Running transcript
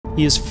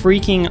He is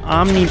freaking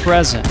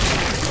omnipresent.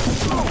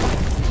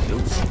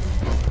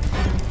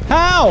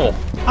 How?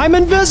 I'm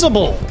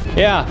invisible!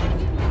 Yeah.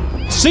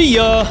 See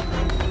ya!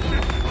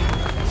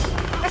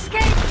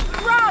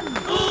 Escape!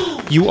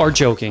 Run! You are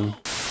joking.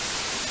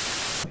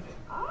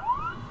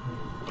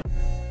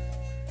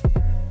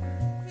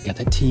 Got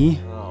that tea?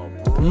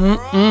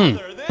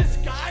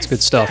 It's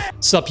good stuff.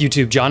 What's up,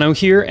 YouTube? Jono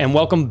here, and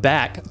welcome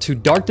back to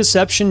Dark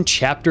Deception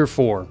Chapter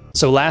 4.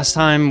 So last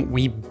time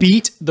we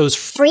beat those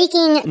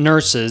freaking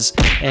nurses,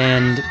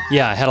 and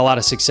yeah, I had a lot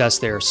of success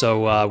there.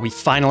 So we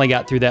finally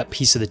got through that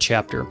piece of the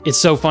chapter. It's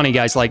so funny,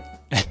 guys. Like,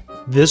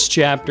 this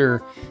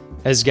chapter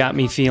has got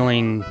me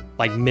feeling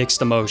like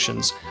mixed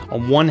emotions.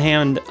 On one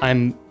hand,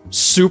 I'm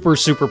super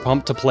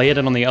pumped to play it,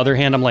 and on the other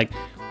hand, I'm like,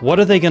 what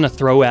are they gonna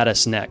throw at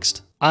us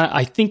next?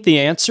 I think the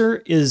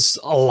answer is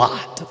a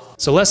lot.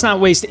 So let's not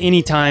waste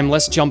any time.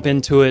 Let's jump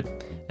into it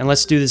and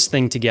let's do this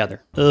thing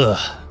together. Ugh.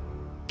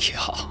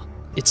 God.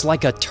 It's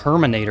like a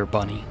Terminator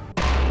bunny.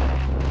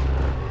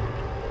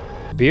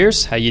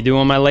 Beers, how you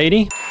doing, my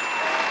lady?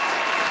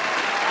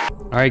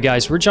 All right,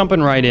 guys, we're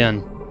jumping right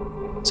in.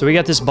 So we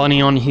got this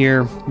bunny on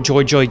here,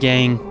 Joy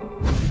Gang.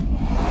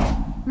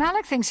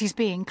 Malik thinks he's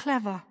being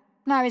clever.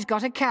 Now he's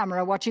got a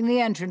camera watching the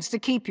entrance to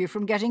keep you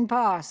from getting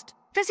past.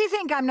 Does he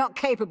think I'm not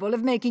capable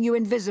of making you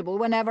invisible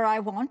whenever I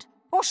want?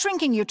 Or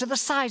shrinking you to the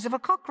size of a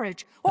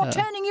cockroach? Or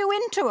turning you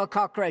into a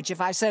cockroach if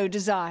I so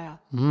desire?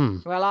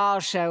 Well,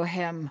 I'll show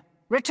him.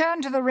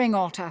 Return to the ring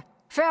altar.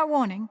 Fair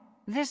warning,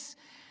 this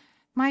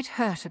might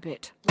hurt a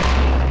bit.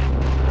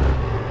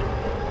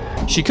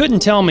 She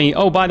couldn't tell me,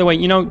 oh, by the way,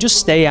 you know, just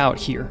stay out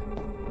here.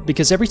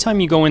 Because every time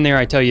you go in there,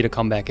 I tell you to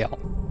come back out.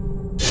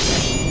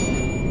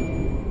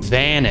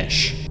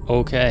 Vanish.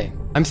 Okay.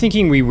 I'm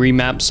thinking we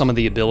remap some of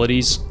the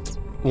abilities.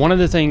 One of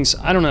the things,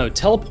 I don't know,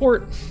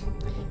 teleport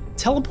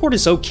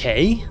is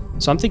okay.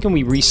 So I'm thinking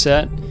we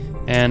reset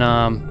and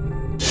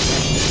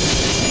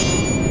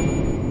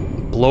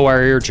blow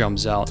our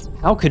eardrums out.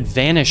 How could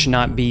Vanish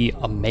not be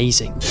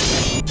amazing?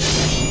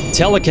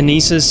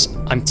 Telekinesis,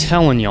 I'm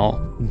telling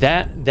y'all,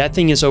 that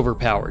thing is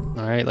overpowered.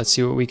 All right, let's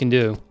see what we can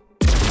do.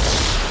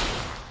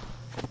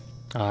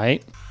 All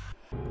right.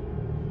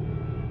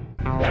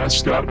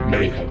 Mascot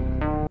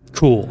Mayhem.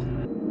 Cool.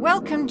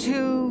 Welcome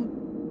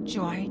to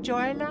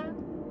Joyland?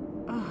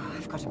 Oh,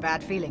 I've got a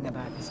bad feeling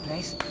about this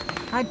place.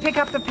 I'd pick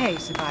up the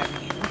pace if I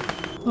were you.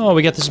 Oh,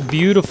 we got this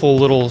beautiful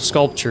little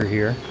sculpture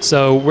here.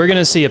 So we're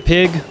gonna see a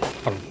pig,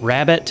 a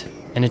rabbit,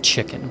 and a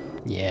chicken.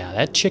 Yeah,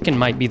 that chicken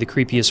might be the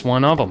creepiest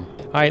one of them.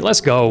 All right,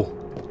 let's go.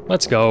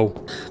 Let's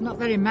go. Not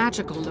very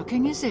magical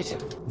looking, is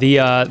it?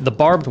 The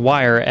barbed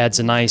wire adds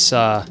a nice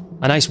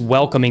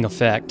welcoming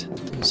effect.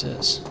 What is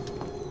this?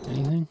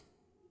 Anything?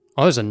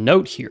 Oh, there's a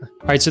note here.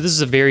 All right, so this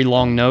is a very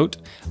long note.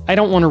 I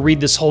don't want to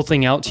read this whole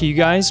thing out to you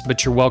guys,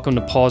 but you're welcome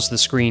to pause the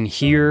screen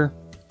here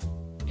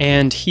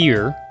and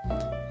here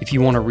if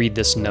you want to read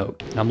this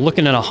note. And I'm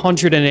looking at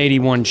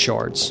 181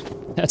 shards.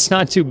 That's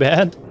not too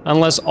bad,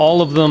 unless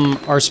all of them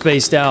are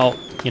spaced out,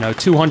 you know,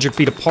 200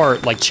 feet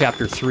apart like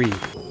Chapter 3.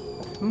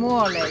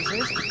 More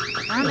lasers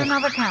and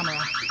another camera.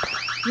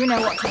 You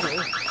know what to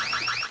do.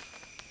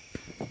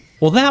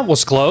 Well, that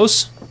was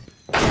close.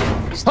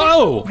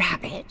 Oh!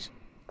 Rabbit?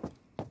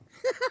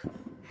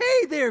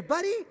 Hey there,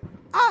 buddy.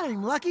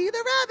 I'm Lucky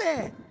the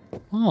Rabbit.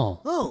 Oh.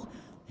 Oh,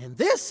 and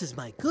this is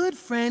my good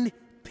friend,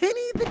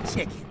 Penny the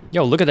Chicken.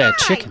 Yo, look at that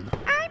chicken.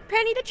 I'm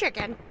Penny the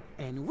Chicken.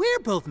 And we're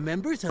both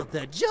members of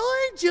the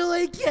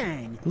Joy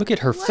Gang. Look at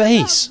her What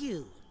face. about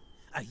you?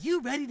 Are you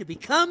ready to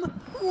become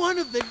one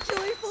of the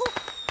joyful?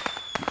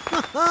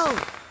 Oh,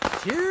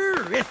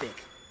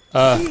 terrific.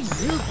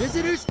 Seeing new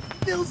visitors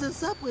fills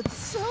us up with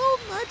so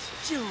much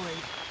joy.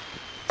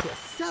 To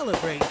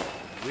celebrate,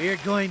 we're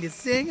going to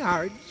sing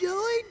our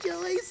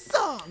Joy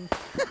song.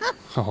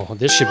 Oh,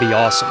 this should be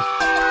awesome.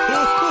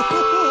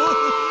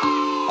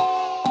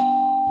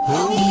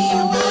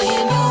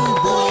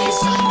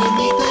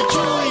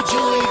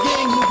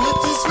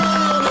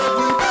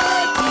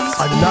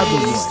 Another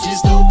one.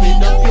 Just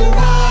open up your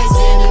eyes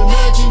and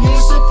imagine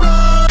your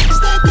surprise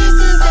that this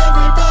is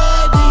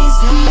everybody's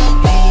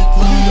happy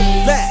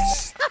place.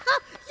 Best.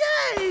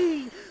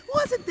 Yay!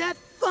 Wasn't that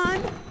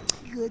fun?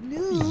 Good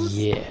news.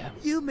 Yeah.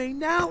 You may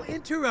now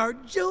enter our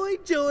Joy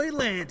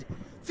land.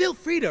 Feel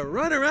free to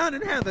run around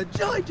and have a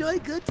joy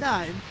good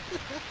time.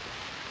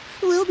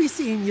 We'll be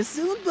seeing you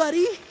soon,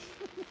 buddy.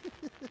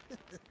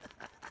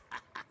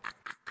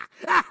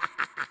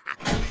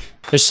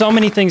 There's so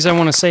many things I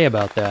want to say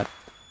about that.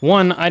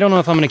 One, I don't know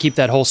if I'm going to keep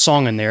that whole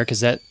song in there because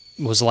that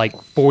was like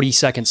 40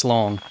 seconds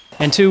long.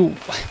 And two,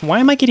 why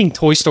am I getting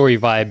Toy Story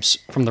vibes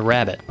from the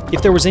rabbit?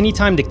 If there was any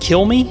time to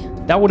kill me,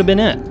 that would have been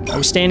it. I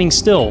was standing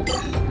still.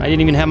 I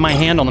didn't even have my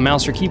hand on the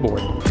mouse or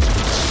keyboard.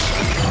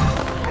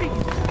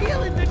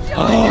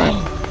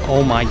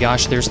 Oh my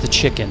gosh, there's the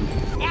chicken.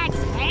 That's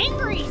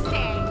Angry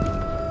Thing.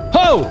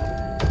 Oh!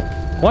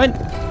 What?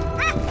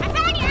 I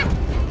found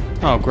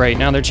you. Oh great,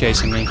 now they're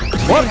chasing me.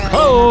 What?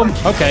 Oh!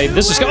 Okay,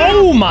 this is...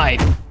 Oh my!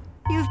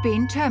 You've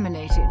been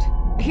terminated.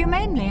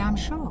 Humanely, I'm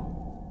sure.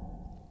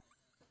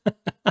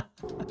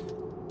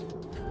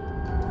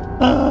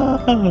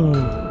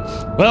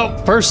 Well,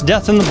 first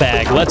death in the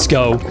bag. Let's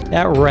go.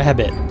 That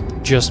rabbit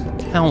just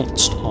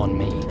pounced on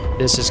me.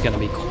 This is gonna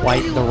be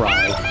quite the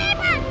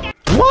ride.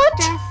 What?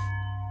 Death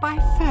by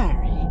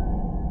fairy.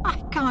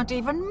 I can't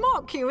even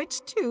mock you. It's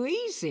too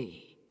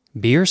easy.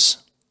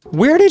 Bierce?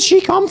 Where did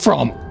she come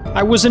from?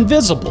 I was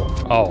invisible.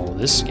 Oh,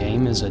 this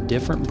game is a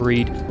different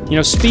breed. You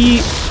know,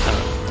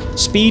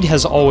 Speed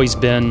has always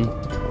been,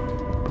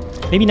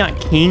 maybe not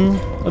king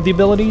of the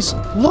abilities.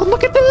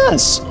 Look at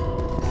this.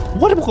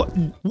 What,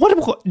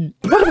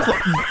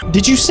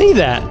 did you see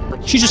that?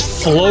 She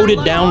just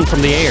floated down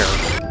from the air.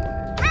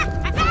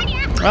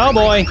 Oh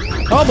boy,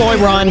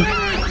 run.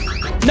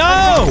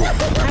 No!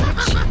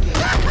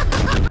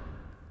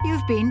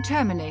 You've been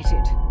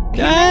terminated.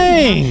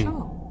 Dang!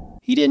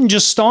 He didn't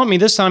just stomp me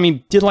this time,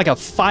 he did like a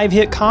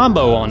 5-hit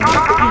combo on me.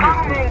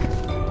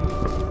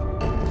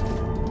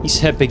 He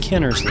said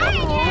beginner's luck.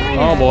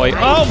 Oh boy,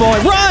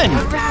 run!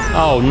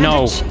 Oh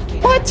no.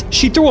 What?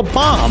 She threw a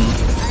bomb.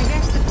 I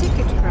guess the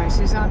ticket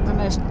prices aren't the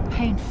most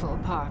painful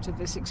part of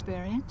this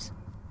experience.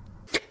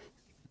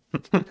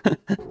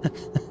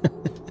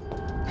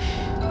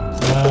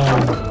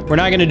 We're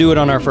not gonna do it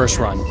on our first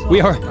run.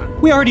 We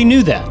already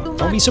knew that.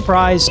 Don't be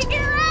surprised.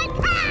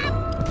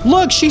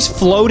 Look, she's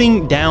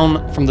floating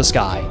down from the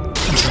sky,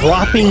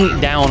 dropping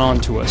down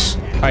onto us.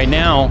 All right,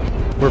 now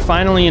we're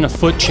finally in a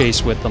foot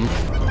chase with them.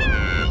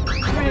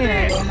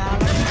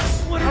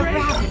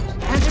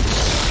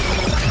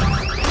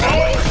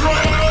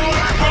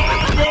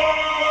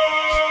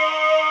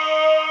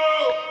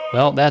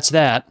 Well, that's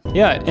that.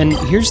 Yeah, and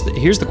here's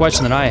the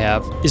question that I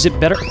have: is it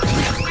better?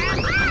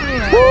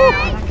 Woo!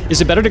 Is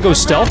it better to go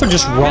stealth or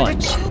just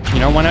run? You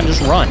know, why not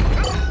just run?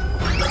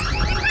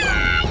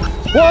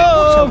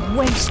 Whoa!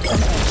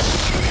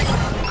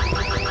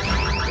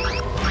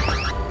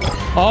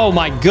 Oh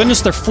my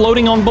goodness, they're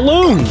floating on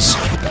balloons!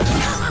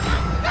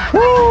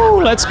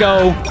 Woo! Let's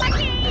go!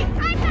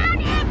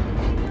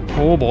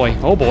 Oh boy,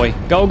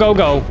 go, go,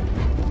 go.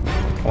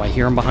 Oh, I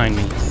hear him behind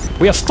me.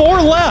 We have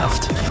 4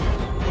 left!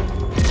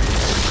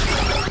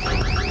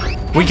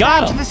 We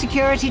got him! To the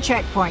security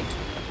checkpoint.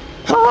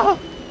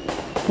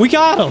 We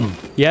got him!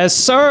 Yes,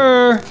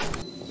 sir!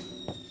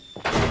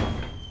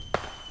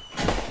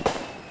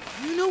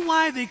 You know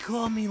why they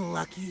call me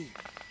lucky?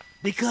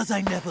 Because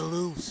I never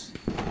lose.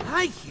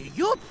 I hear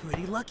you're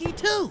pretty lucky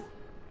too.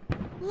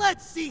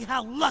 Let's see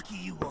how lucky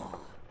you are.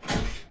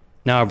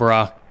 Nah,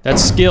 brah.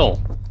 That's skill.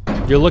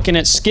 You're looking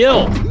at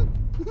skill.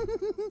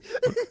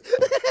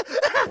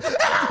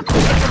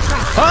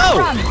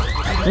 Oh!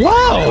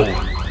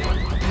 Whoa!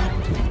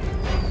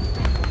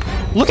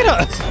 Look at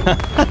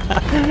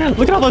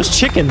look at all those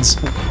chickens.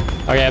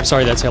 Okay, I'm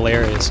sorry, that's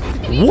hilarious.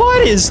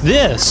 What is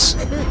this?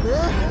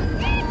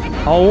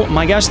 Oh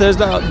my gosh, there's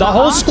the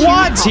whole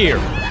squad's here.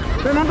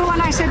 Remember when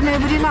I said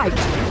nobody liked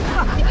you?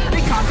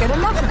 They can't get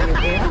enough of you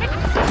here.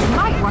 You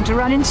might want to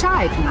run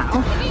inside now.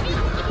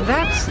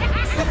 That's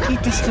pretty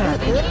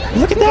disturbing.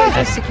 Look at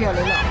that.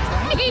 Securely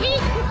locked,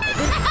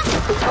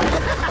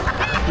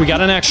 right? We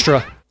got an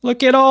extra.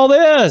 Look at all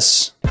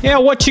this. Yeah,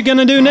 what you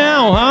gonna do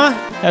now, huh?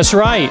 That's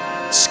right.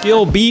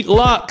 Skill beat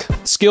luck.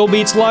 Skill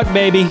beats luck,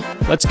 baby.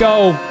 Let's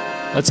go.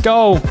 Let's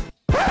go.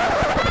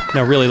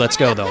 No, really, let's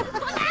go, though.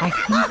 I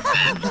think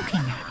they're looking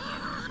at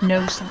you.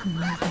 No sudden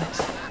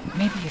movements.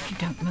 Maybe if you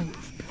don't move,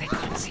 they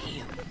can't see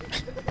you.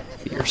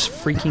 Bierce,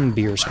 freaking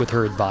Bierce with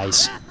her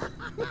advice.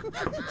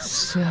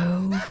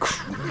 So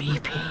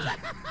creepy.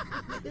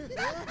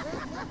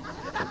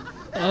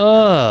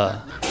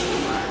 Oh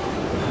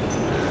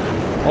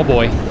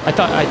boy.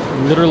 I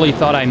literally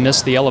thought I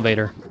missed the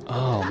elevator.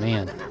 Oh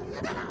man.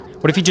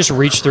 What if he just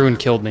reached through and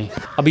killed me?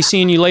 I'll be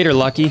seeing you later,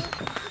 Lucky.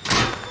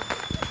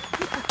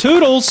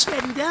 Toodles!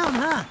 Heading down,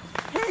 huh?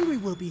 Henry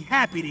will be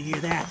happy to hear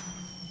that.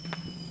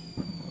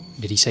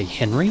 Did he say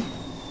Henry?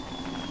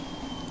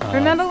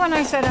 Remember when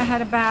I said I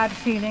had a bad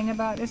feeling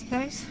about this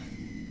place?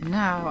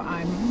 Now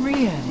I'm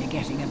really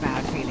getting a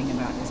bad feeling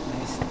about this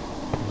place.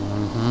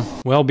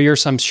 Well,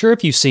 Bierce, I'm sure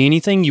if you see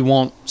anything, you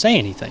won't say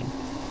anything.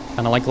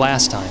 Kinda like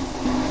last time.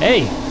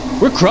 Hey,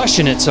 we're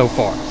crushing it so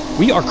far.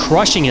 We are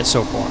crushing it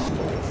so far.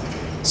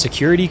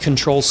 Security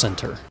Control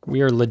Center.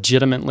 We are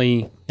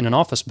legitimately in an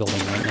office building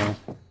right now.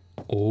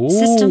 Oh.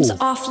 Systems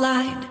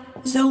offline.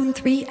 Zone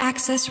 3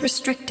 access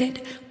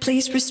restricted.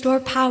 Please restore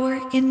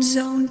power in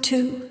Zone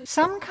 2.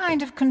 Some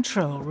kind of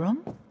control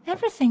room?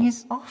 Everything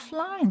is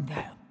offline,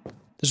 though.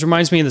 This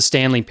reminds me of the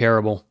Stanley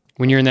Parable.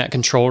 When you're in that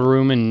control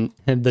room and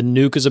the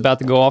nuke is about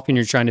to go off and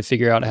you're trying to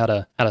figure out how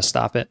to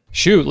stop it.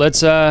 Shoot,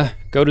 let's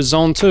go to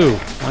Zone 2.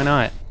 Why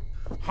not?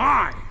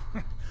 Hi,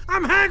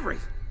 I'm Henry.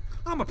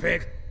 I'm a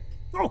pig.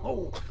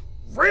 Oh,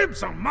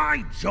 ribs are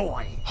my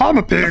joy. I'm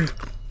a pig.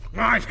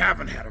 I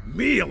haven't had a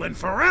meal in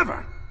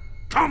forever.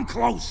 Come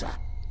closer.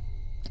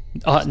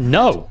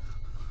 No.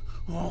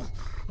 Oh,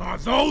 are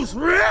those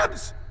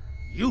ribs?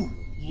 You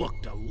look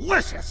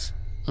delicious.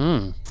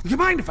 You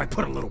mind if I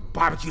put a little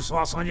barbecue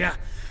sauce on you?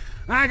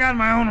 I got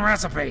my own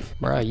recipe.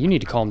 Bruh, you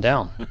need to calm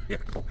down.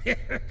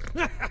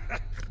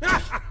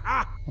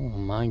 Oh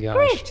my gosh.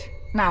 Great.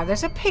 Now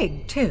there's a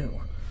pig,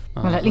 too.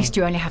 Well, at least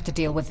you only have to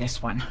deal with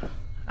this one.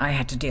 I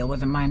had to deal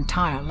with them my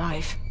entire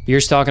life.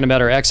 Beer's talking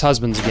about her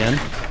ex-husbands again.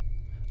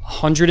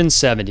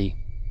 170.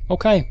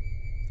 Okay.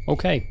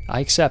 Okay, I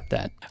accept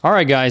that. All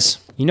right, guys.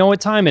 You know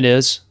what time it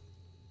is.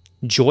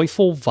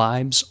 Joyful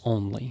vibes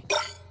only.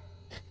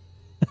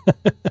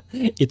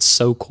 It's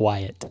so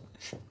quiet.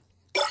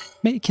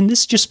 Man, can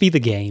this just be the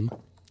game?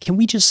 Can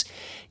we just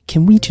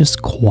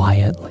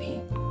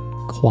quietly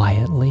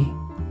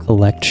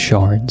collect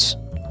shards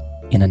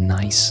in a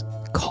nice,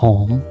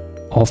 calm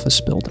office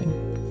building?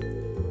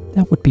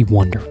 That would be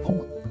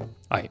wonderful.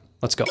 All right,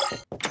 let's go.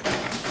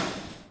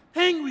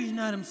 Hangry's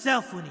not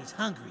himself when he's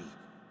hungry.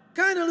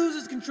 Kinda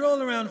loses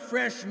control around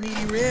fresh,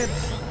 meaty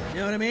ribs. You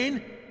know what I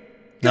mean?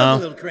 Goes No. a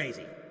little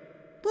crazy.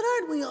 But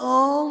aren't we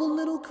all a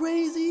little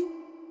crazy?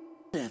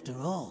 After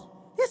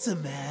all, it's a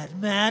mad,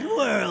 mad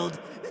world.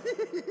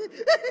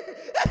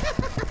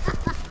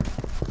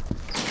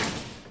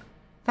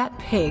 That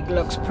pig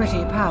looks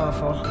pretty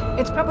powerful.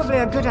 It's probably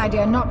a good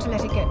idea not to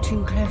let it get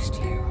too close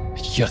to you.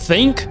 You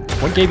think?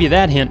 What gave you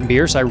that hint,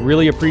 Beers? I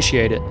really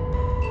appreciate it.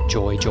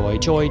 Joy, joy,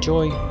 joy,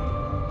 joy.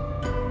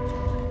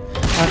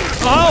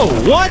 Oh,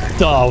 what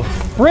the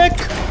frick?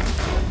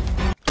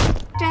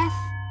 Death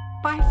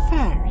by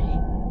furry.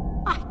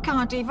 I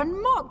can't even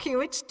mock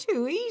you, it's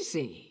too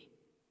easy.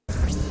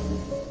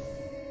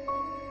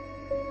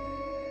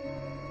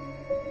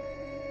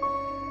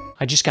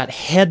 I just got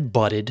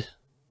headbutted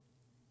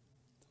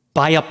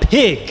by a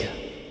pig.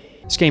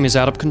 This game is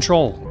out of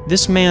control.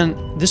 This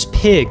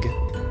pig,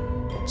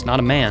 it's not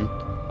a man.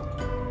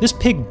 This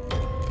pig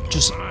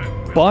just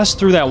bust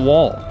through that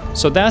wall.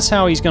 So that's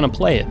how he's gonna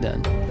play it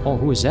then. Oh,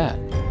 who is that?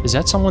 Is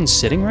that someone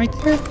sitting right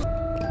there?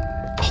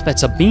 Oh,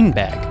 that's a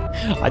beanbag.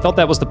 I thought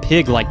that was the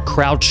pig, like,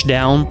 crouched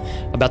down,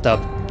 about to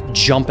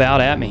jump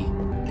out at me.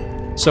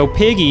 So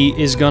Piggy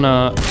is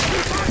gonna...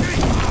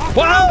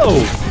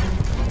 Whoa!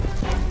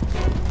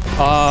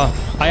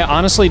 I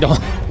honestly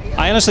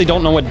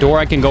don't know what door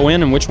I can go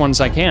in and which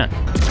ones I can't.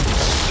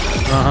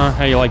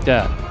 How you like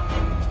that?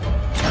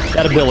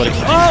 That ability.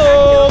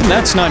 Oh,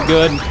 that's not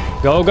good.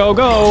 Go, go,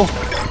 go.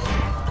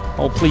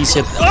 Oh, please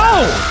hit.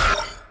 Oh!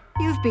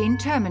 You've been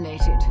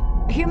terminated.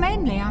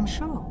 Humanely, I'm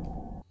sure.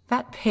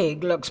 That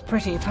pig looks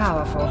pretty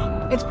powerful.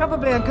 It's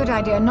probably a good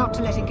idea not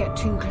to let it get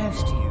too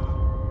close to you.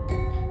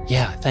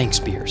 Yeah, thanks,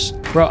 Beers.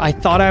 Bro, I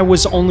thought I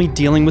was only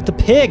dealing with the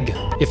pig.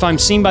 If I'm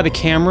seen by the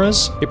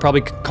cameras, it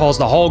probably calls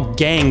the whole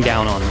gang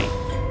down on me.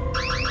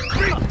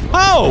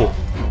 Oh!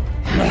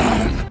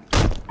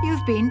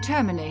 You've been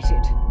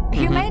terminated.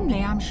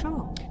 Humanely, I'm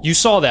sure. You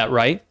saw that,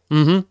 right?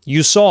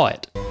 You saw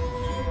it.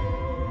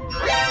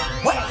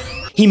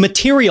 He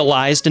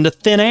materialized into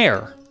thin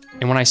air.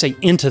 And when I say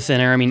into thin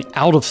air, I mean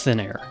out of thin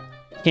air.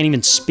 Can't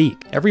even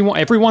speak.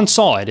 Everyone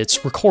saw it.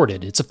 It's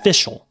recorded. It's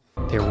official.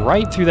 They're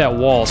right through that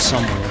wall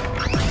somewhere.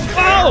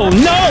 Oh,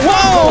 no!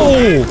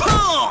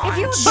 Whoa! If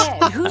you're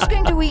dead, who's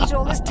going to eat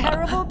all this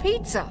terrible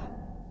pizza?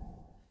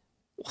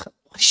 What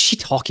is she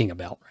talking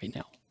about right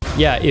now?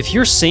 Yeah, if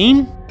you're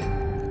seen,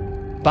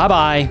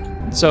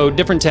 bye-bye. So,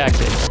 different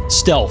tactic.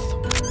 Stealth.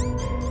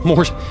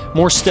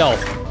 More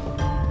stealth.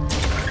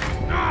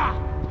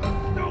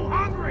 So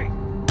hungry.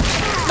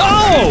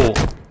 Oh!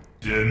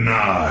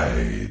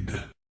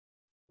 Denied.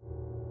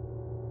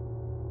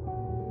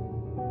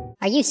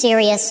 Are you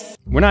serious?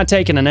 We're not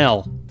taking an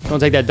L. Don't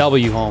take that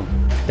W home.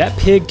 That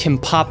pig can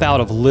pop out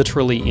of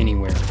literally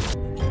anywhere.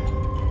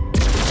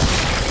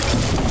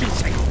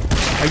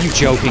 Are you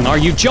joking? Are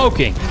you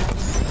joking?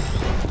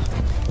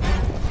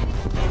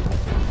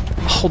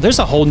 Oh, there's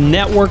a whole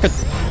network of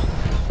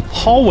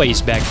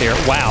hallways back there.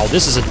 Wow,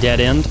 this is a dead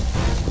end.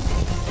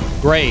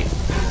 Great.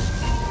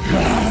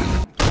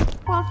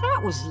 Well,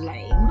 that was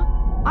lame.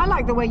 I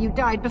like the way you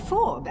died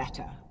before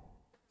better.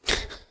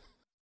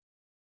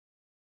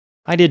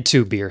 I did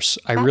too, Beers.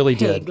 I That really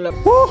pig did.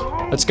 looked-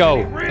 Let's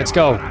go. Let's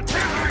go.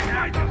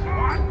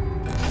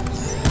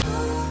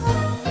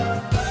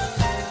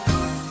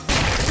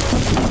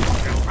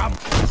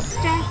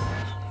 Death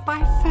by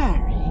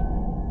furry.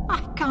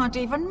 I can't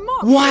even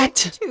mock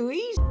What? it. Too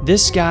easy.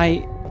 This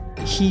guy,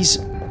 he's...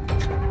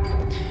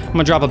 I'm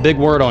gonna drop a big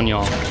word on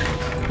y'all.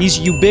 He's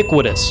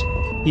ubiquitous.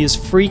 He is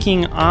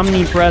freaking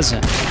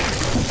omnipresent.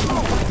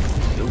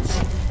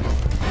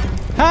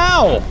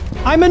 How?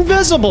 I'm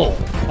invisible!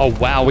 Oh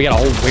wow, we got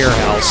a whole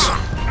warehouse.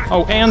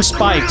 Oh, and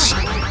spikes.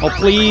 Oh,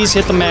 please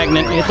hit the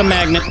magnet, hit the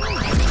magnet.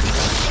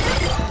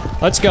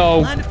 Let's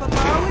go. Mind if I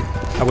borrow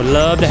it? I would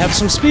love to have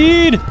some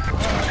speed.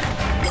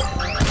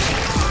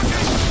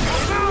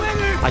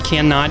 I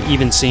cannot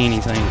even see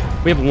anything.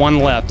 We have one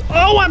left.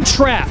 Oh, I'm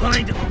trapped!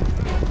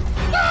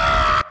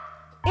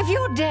 If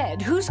you're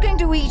dead, who's going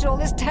to eat all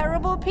this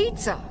terrible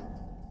pizza?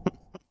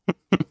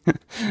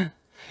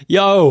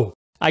 Yo,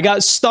 I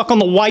got stuck on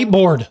the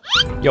whiteboard.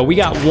 Yo, we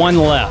got one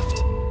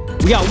left.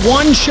 We got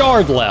one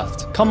shard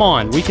left. Come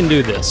on, we can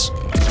do this.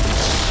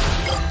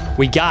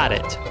 We got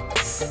it.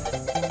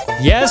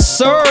 Yes,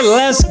 sir,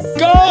 let's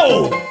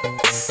go!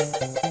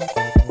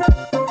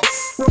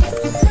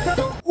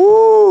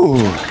 Woo!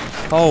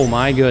 Oh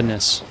my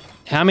goodness.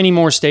 How many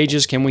more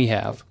stages can we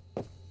have?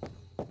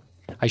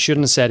 I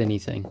shouldn't have said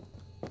anything.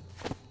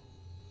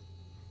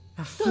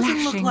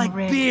 Doesn't look like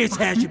Beers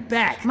has your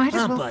back. Might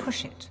as huh, well buddy?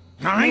 push it.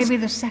 Guys,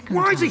 Maybe the second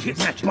why is he time.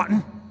 hitting that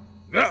button?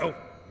 Uh-oh,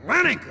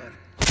 that ain't good.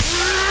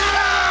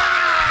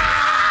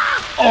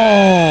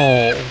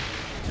 Oh!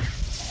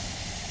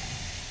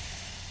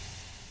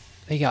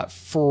 They got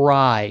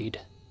fried.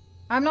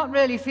 I'm not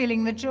really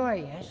feeling the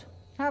joy yet.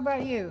 How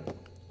about you?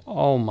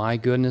 Oh my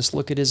goodness,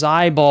 look at his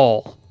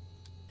eyeball.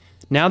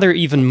 Now they're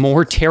even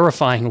more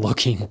terrifying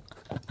looking.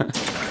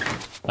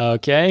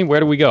 Okay, where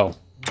do we go?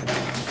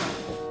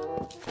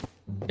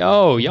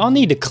 Yo, y'all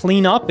need to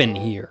clean up in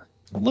here.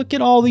 Look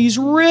at all these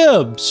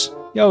ribs.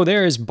 Yo,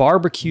 there is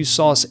barbecue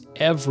sauce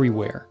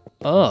everywhere.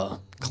 Ugh,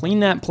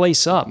 clean that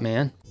place up,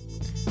 man.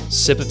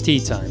 Sip of tea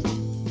time.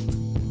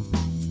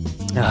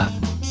 Ah.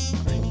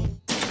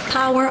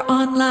 Power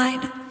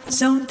online.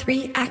 Zone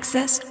 3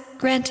 access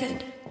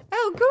granted.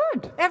 Oh,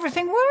 good.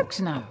 Everything works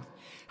now.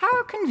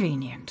 How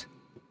convenient.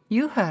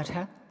 You heard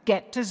her.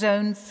 Get to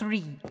Zone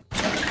 3.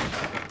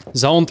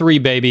 Zone 3,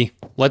 baby.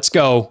 Let's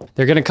go.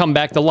 They're gonna come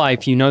back to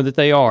life. You know that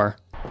they are.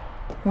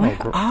 Where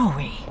are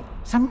we?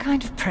 Some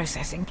kind of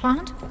processing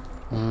plant?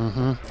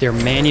 Mm-hmm. They're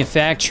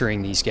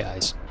manufacturing these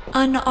guys.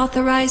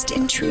 Unauthorized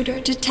intruder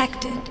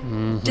detected.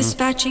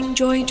 Dispatching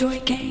Joy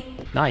Gang.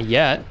 Not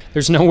yet.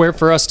 There's nowhere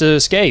for us to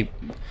escape.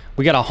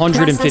 We got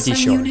 150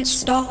 Processing unit shards.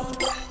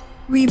 stalled.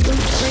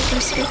 Reboot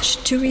breaker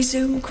switch to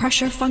resume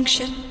crusher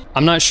function.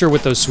 I'm not sure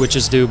what those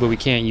switches do, but we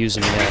can't use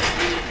them yet.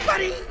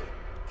 Buddy!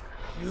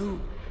 You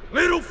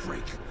little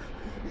freak.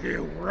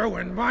 You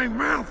ruined my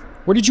mouth.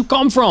 Where did you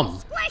come from?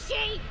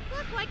 Squishy!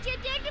 Look what you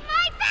did to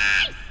my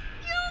face!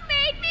 You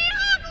made me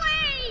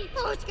ugly!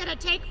 Who's gonna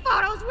take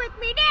photos with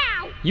me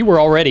now? You were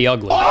already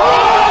ugly.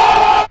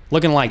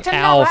 Looking like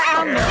Al.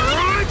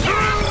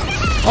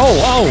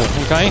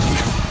 Oh, okay.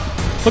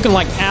 Looking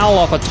like Al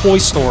off a Toy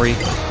Story.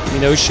 Give me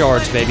those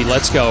shards, baby.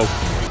 Let's go.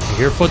 I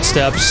hear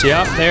footsteps.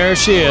 Yep, there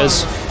she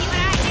is.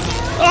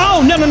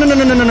 Oh, no.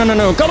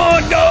 Come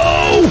on,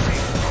 go!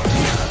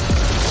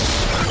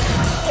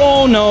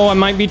 Oh, no, I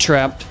might be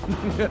trapped.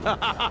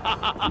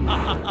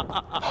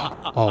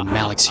 Oh,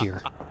 Malik's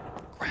here.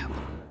 Crap.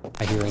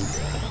 I hear him.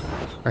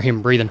 I hear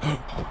him breathing.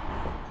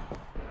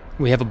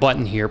 We have a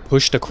button here.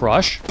 Push to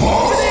crush.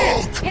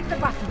 Hit the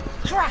button.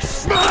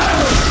 Crush.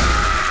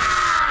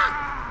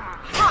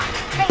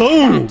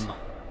 Boom!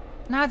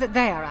 Now that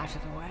they are out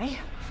of the way,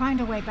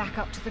 find a way back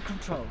up to the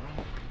control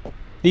room.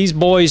 These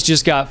boys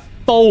just got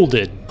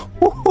folded.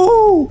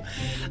 Woohoo!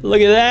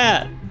 Look at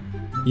that.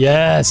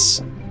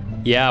 Yes.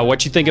 Yeah,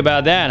 what you think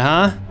about that,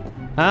 huh?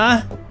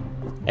 Huh?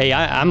 Hey,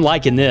 I'm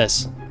liking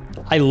this.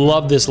 I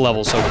love this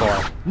level so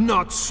far.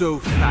 Not so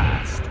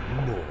fast,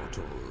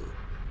 mortal.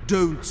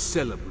 Don't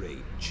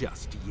celebrate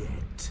just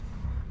yet.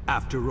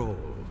 After all,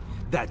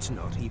 that's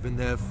not even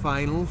their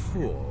final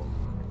form.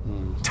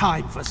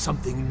 Time for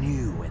something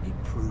new and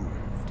improved.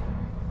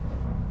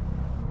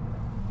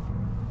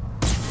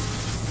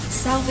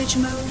 Salvage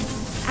mode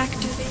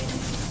activated.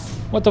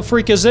 What the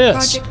freak is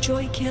this? Project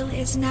Joy Kill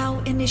is now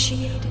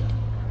initiated.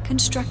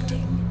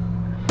 Constructing.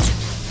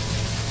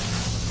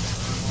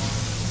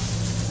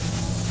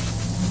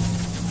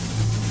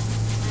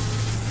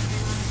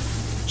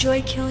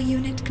 Joy Kill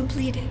unit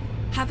completed.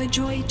 Have a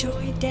joy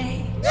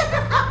day.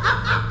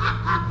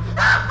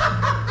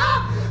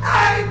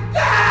 I'm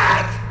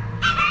back!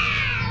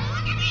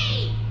 Look at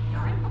me!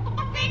 You're in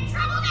big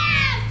trouble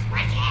now,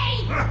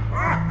 Squishy!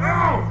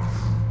 Oh,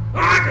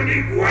 I can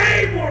eat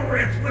way more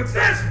ribs with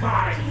this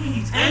body.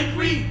 He's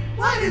angry.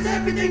 Why does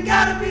everything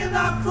gotta be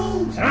about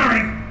food?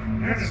 Sorry,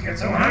 I just get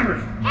so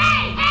hungry.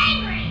 Hey,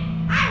 Angry!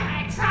 I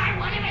want to try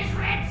one of his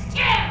ribs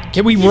too!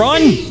 Can we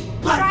run?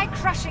 Try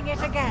crushing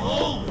it again.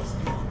 Always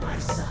be on my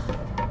side.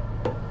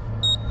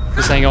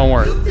 This ain't gonna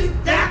work. You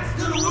think that's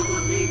gonna work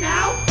with me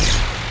now?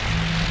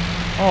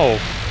 Oh,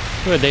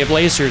 good. They have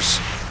lasers.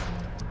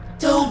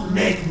 Don't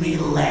make me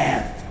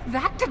laugh.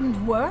 That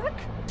didn't work.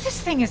 This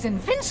thing is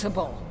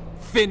invincible.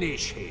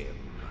 Finish him.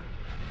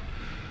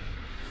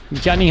 You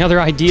got any other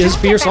ideas,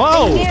 Pierce? Get that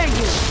thing Oh! near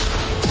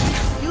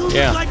you. You look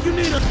Yeah. like you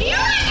need a...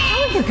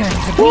 How are you going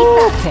to beat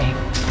that thing?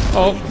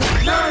 Oh. You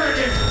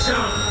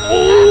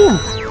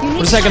need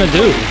What is that gonna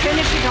something do? to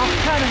Finish it off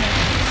permanently.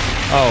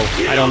 Oh,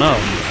 I don't know.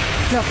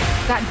 Look,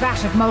 that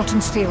vat of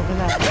molten steel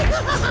below.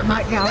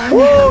 Might go in.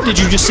 Woo! Did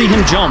you just see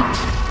him jump?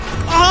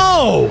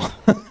 Oh!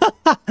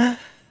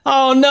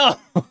 Oh no!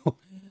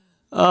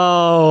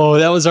 Oh,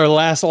 that was our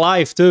last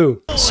life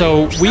too.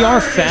 So we are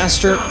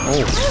faster. Oh,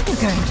 You're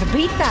going to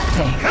beat that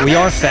thing. we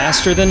are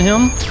faster than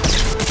him.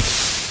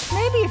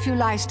 Maybe if you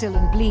lie still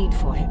and bleed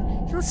for him,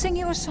 he'll sing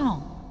you a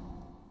song.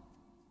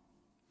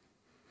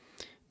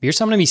 Pierce,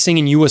 I'm gonna be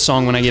singing you a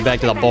song when I get back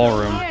to the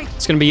ballroom.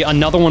 It's gonna be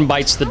Another One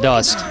Bites the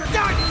Dust.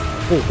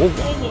 Whoa, whoa,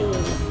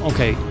 whoa.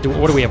 Okay,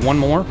 what do we have? One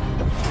more?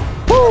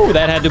 Woo!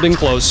 That had to have been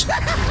close.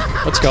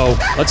 Let's go.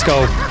 Let's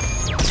go.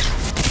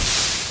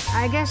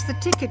 I guess the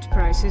ticket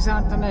prices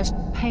aren't the most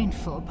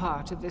painful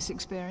part of this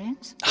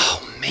experience.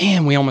 Oh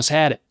man, we almost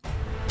had it.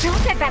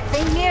 Don't let that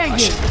thing near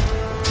you.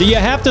 Do you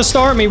have to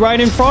start me right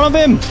in front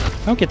of him?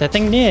 Don't get that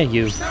thing near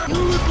you. You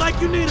look like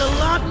you need a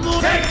lot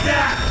more. Take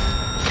that!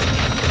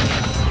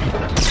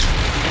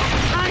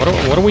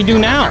 What do we do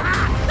now?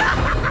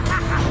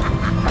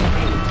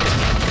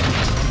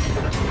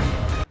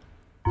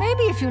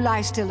 Maybe if you lie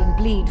still and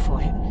bleed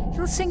for him,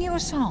 he'll sing you a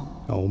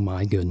song. Oh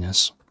my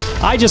goodness.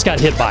 I just got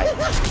hit by it.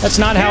 That's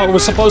not how it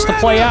was supposed to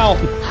play out.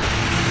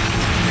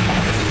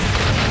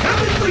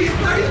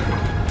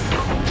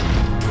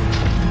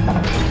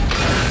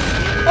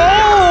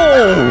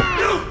 Oh!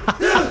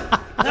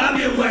 I'm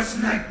your worst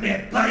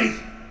nightmare, buddy.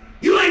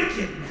 You ain't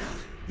getting out.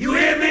 You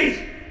hear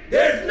me?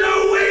 There's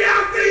no way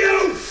out for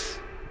you!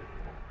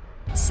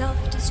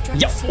 Self-destruct.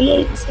 Yeah.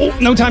 Oh,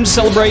 no time to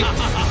celebrate.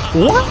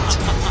 What?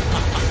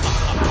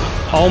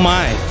 Oh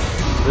my.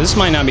 This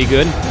might not be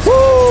good.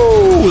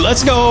 Woo!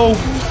 Let's go.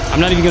 I'm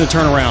not even gonna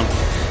turn around.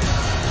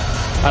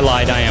 I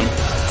lied, I am.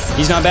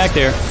 He's not back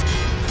there.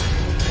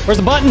 Where's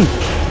the button?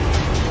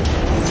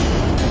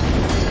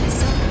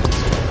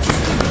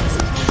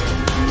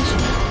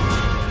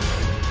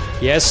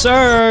 Yes,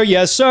 sir.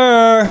 Yes,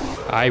 sir.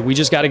 All right, we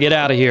just got to get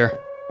out of here.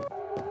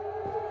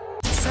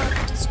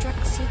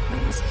 Self-destruct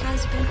sequence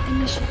has been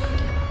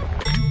initiated.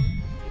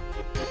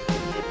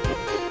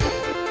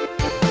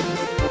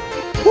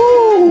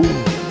 Woo!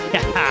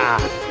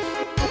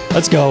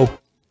 Let's go.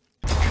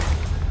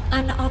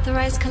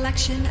 Unauthorized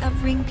collection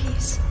of ring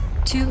piece.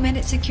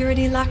 2-minute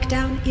security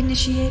lockdown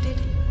initiated.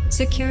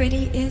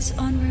 Security is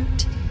en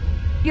route.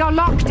 You're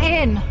locked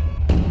in.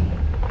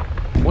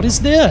 What is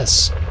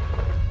this?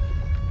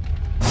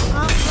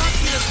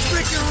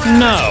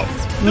 No.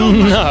 No.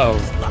 No.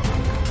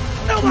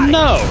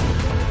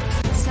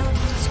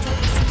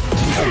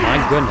 Oh my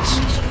goodness.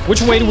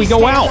 Which way do we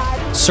go out?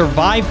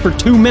 Survive for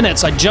 2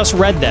 minutes. I just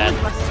read that.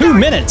 2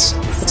 minutes?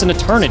 That's an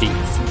eternity.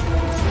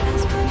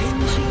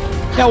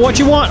 Yeah, what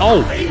you want?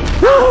 Oh.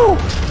 Woo!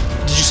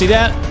 Did you see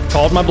that?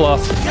 Called my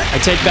bluff. I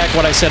take back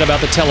what I said about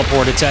the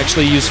teleport. It's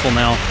actually useful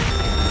now.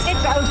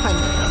 It's open.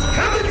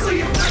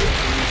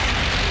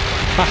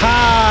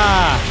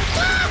 Haha!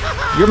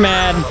 You're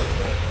mad.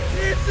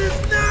 This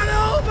is not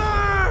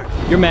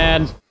over! You're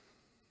mad.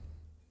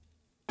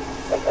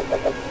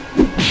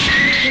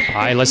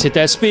 Alright, let's hit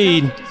that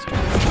speed.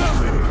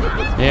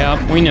 Yeah,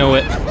 we knew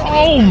it.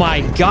 Oh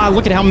my god,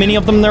 look at how many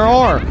of them there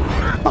are.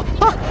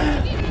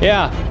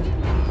 Yeah.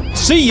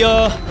 See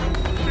ya!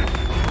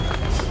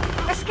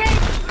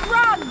 Escape!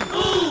 Run!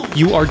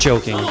 You are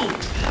joking.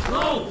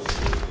 Oh,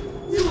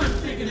 you weren't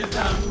thinking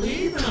about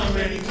leaving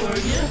already, were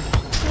you?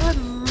 That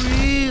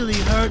really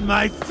hurt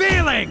my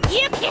feelings!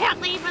 You can't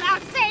leave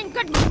without saying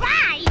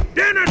goodbye!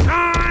 Dinner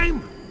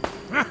time!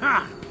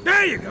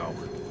 There you go.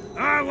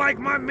 I like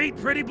my meat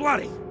pretty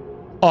bloody.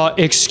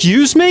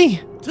 Excuse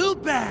me? Too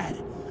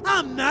bad.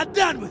 I'm not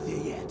done with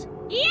you yet.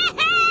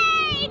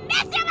 Yay!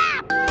 Mess him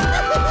up!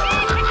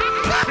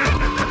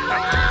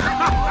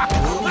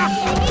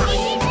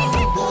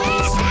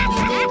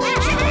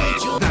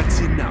 That's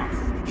enough.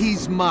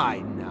 He's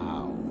mine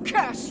now.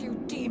 Curse you,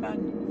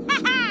 demon!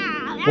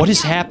 What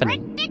is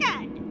happening?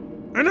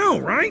 I know,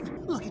 right?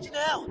 Look at you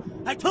now.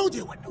 I told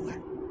you it wouldn't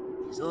work.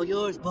 It's all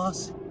yours,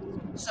 boss.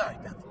 Sorry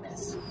about the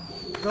mess.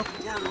 Broke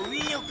it down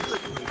real good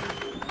for you.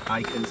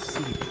 I can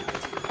see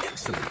that.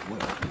 Excellent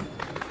work.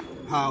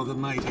 How the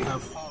mighty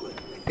have fallen.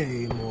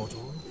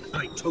 Mortal.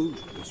 I told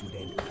you this would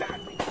end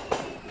badly.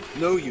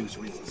 No use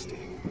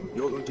resisting.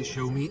 You're going to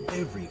show me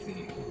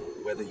everything,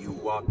 whether you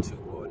want to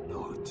or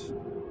not.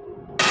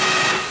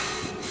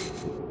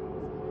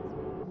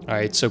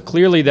 Alright, so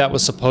clearly that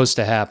was supposed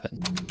to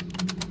happen.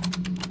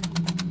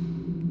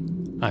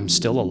 I'm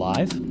still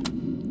alive?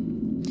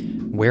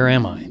 Where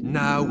am I?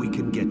 Now we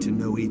can get to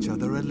know each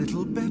other a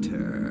little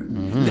better.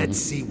 Let's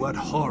see what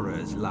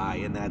horrors lie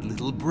in that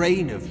little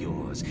brain of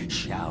yours,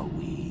 shall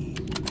we?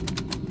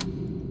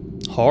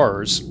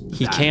 Horrors?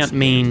 He can't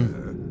mean...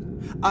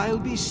 I'll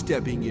be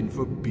stepping in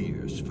for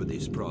beers for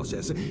this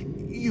process.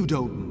 You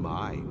don't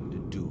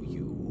mind, do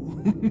you?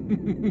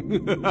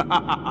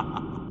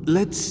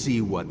 Let's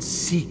see what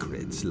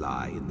secrets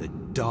lie in the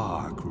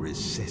dark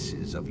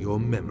recesses of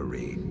your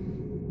memory.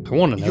 I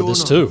want to know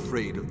this too. You're not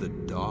afraid of the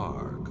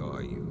dark,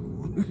 are you?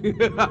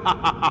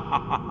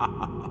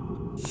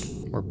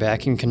 We're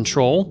back in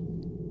control.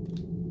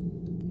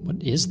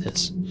 What is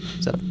this?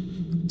 Is that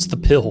it's the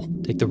pill.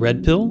 Take the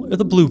red pill or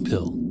the blue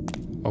pill?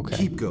 Okay.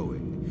 Keep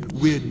going.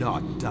 We're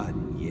not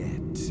done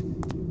yet.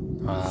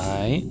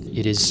 Alright.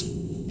 It is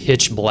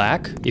pitch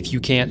black. If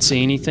you can't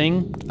see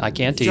anything, I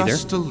can't either.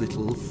 Just a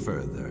little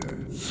further.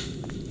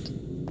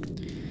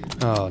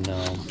 Oh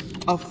no.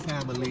 A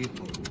family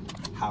home.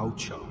 How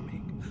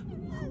charming.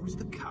 Who's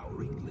the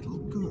cowering little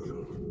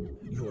girl?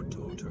 Your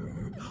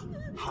daughter.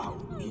 How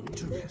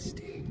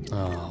interesting.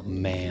 Oh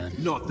man.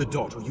 Not the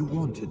daughter you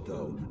wanted,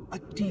 though. A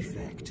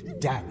defect.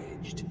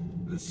 Damaged.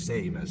 The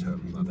same as her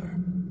mother.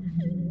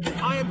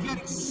 I am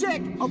getting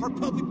sick of her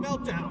public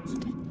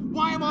meltdowns.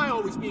 Why am I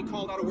always being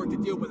called out of work to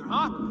deal with her,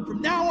 huh?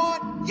 From now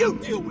on, you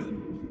deal with it.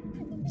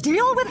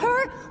 Deal with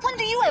her? When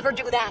do you ever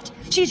do that?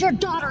 She's your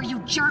daughter, you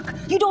jerk.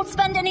 You don't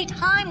spend any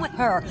time with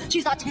her.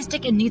 She's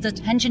autistic and needs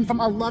attention from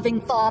a loving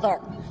father.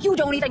 You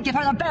don't even give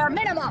her the bare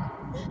minimum.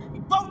 We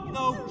both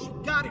know she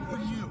got it for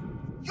you.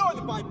 You're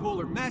the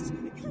bipolar mess,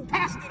 and you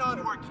passed it on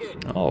to our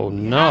kid. Oh,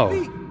 no.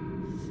 Happy?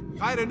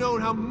 If I'd have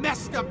known how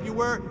messed up you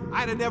were,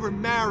 I'd have never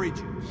married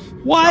you.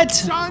 What?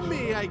 Joke's on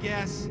me, I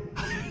guess.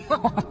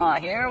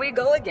 Here we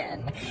go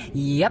again.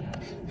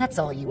 Yep, that's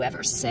all you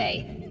ever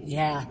say.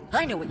 Yeah,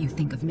 I know what you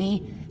think of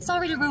me.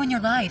 Sorry to ruin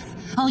your life.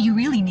 All you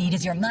really need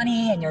is your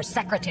money and your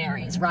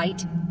secretaries, right?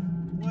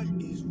 What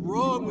is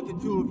wrong with the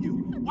two of you?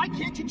 Why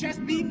can't you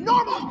just be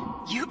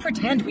normal? You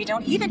pretend we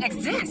don't even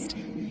exist.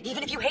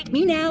 Even if you hate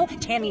me now,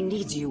 Tammy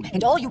needs you,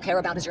 and all you care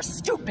about is your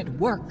stupid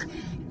work.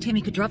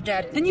 Tammy could drop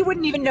dead, and you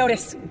wouldn't even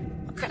notice.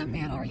 What kind of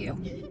man are you?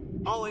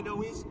 All I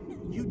know is,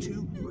 you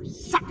two are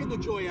sucking the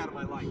joy out of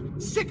my life.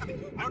 Sick of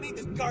it. I don't need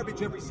this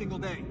garbage every single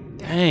day.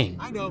 Dang.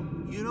 I know,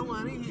 you don't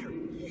want to hear it.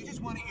 You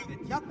just want to hear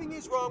that nothing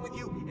is wrong with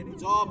you, and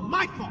it's all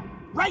my fault,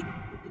 right?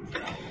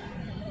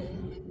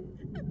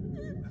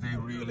 They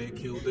really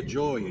killed the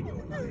joy in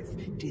your life,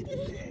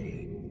 didn't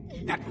they?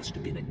 That must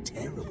have been a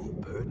terrible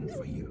burden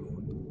for you.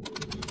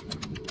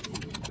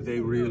 They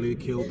really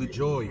killed the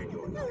joy in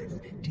your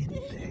life,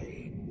 didn't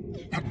they?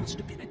 That must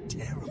have been a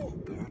terrible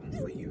burden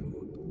for you.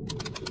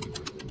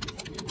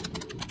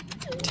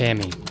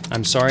 Tammy,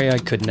 I'm sorry I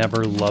could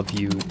never love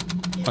you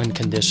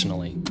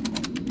unconditionally.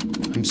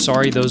 I'm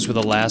sorry those were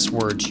the last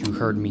words you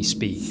heard me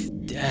speak.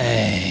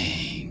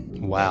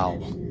 Dang. Wow.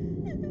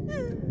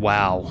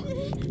 Wow.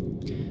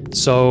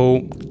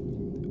 So,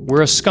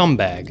 we're a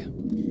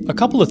scumbag. A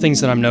couple of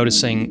things that I'm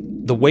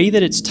noticing, the way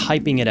that it's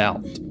typing it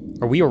out.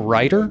 Are we a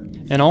writer?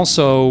 And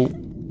also,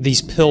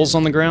 these pills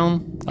on the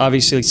ground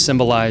obviously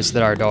symbolize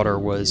that our daughter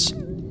was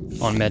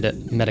on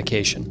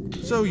medication.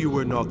 So you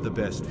were not the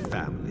best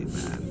family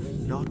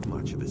man. Not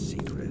much of a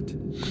secret.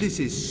 This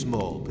is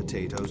small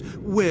potatoes.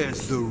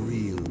 Where's the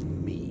real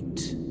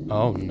meat?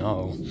 Oh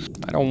no.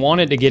 I don't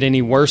want it to get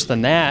any worse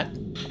than that.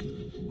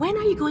 When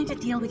are you going to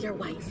deal with your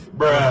wife?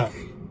 Bruh. I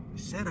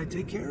said I'd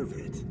take care of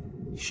it.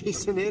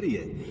 She's an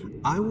idiot.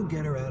 I will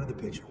get her out of the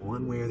picture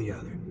one way or the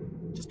other.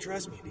 Just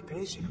trust me and be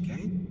patient,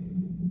 okay?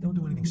 Don't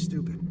do anything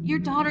stupid. Your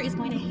daughter is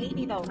going to hate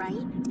me though,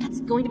 right? That's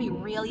going to be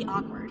really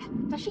awkward.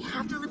 Does she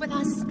have to live with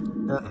us?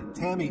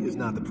 Tammy is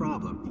not the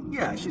problem.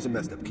 Yeah, she's a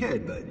messed up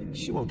kid, but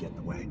she won't get in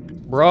the way.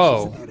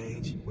 Bro. She's at that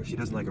age where she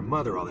doesn't like her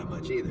mother all that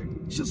much either.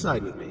 She'll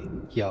side with me.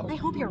 Yo. I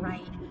hope you're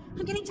right.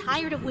 I'm getting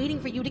tired of waiting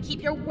for you to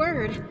keep your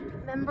word.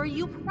 Remember,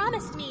 you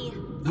promised me.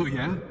 Oh,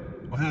 yeah?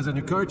 Well, how's that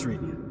new car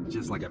treating you?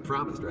 Just like I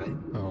promised, right?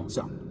 Oh.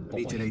 So,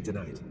 meet you at 8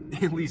 tonight.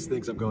 Elise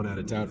thinks I'm going out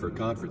of town for a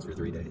conference for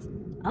 3 days.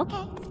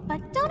 Okay,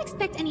 but don't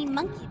expect any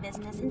monkey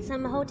business in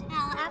some hotel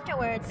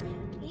afterwards.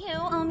 You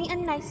owe me a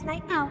nice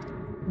night out.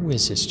 Who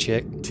is this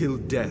chick? Till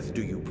death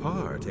do you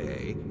part,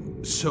 eh?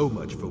 So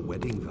much for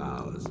wedding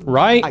vows.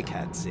 Right? I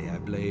can't say I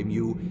blame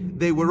you.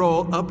 They were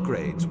all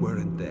upgrades,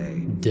 weren't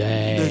they?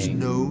 Dang. There's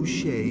no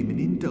shame in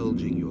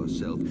indulging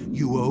yourself.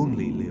 You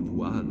only live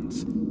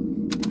once.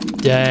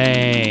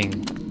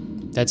 Dang.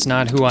 That's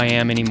not who I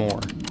am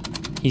anymore.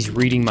 He's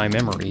reading my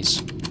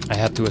memories. I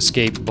have to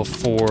escape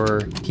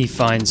before he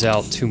finds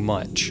out too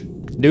much.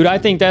 Dude, I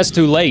think that's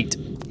too late.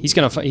 He's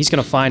gonna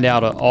find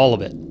out all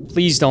of it.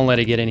 Please don't let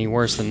it get any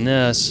worse than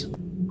this.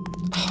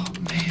 Oh,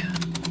 man.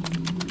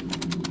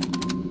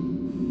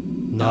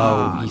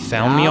 No, he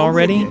found me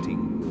already?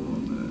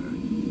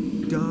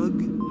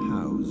 Doug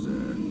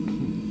Hauser.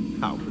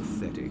 How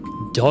pathetic.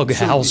 Doug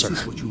Hauser. This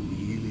is what you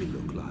really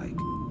look like.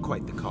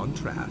 Quite the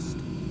contrast.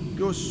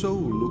 Your soul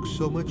looks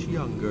so much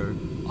younger.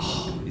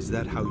 Oh. Is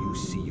that how you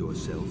see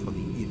yourself on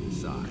the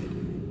inside?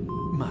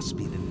 Must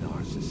be the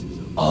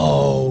narcissism.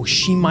 Oh,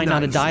 she might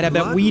not have died. I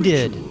bet we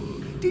did.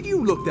 Did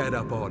you look that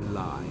up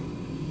online?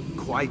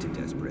 Quite a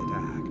desperate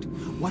act.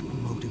 What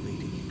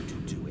motivated you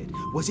to do it?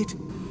 Was it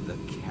the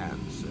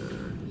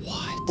cancer?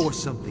 What? Or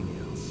something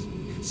else?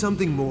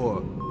 Something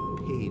more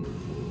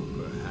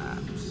painful,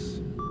 perhaps?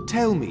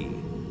 Tell me,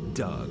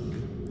 Doug,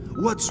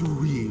 what's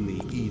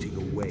really eating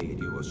away at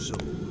your soul?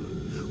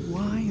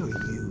 Why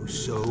are you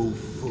so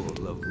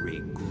full of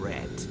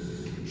regret?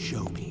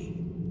 Show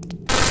me.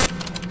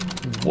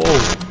 Whoa.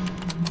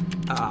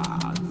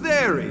 Ah,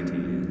 there it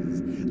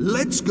is.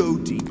 Let's go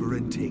deeper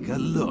and take a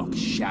look,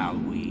 shall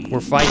we?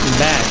 We're fighting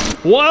back.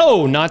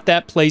 Whoa, not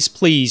that place,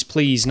 please,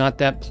 please, not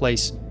that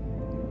place.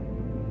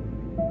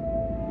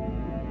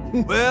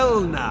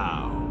 Well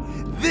now,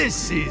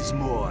 this is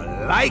more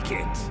like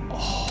it.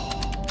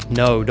 Oh,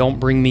 no, don't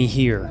bring me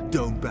here.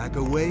 Don't back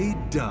away,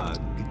 Doug.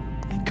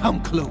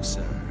 Come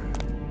closer.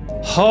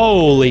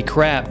 Holy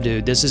crap,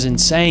 dude, this is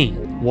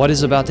insane. What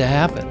is about to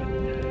happen?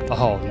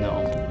 Oh,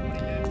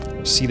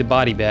 no. See the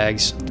body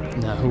bags.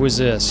 Now, who is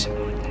this?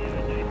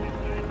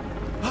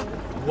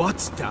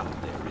 What's down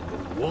there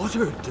in the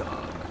water,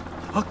 Doug?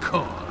 A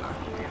car?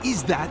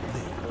 Is that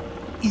them?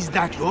 Is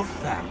that your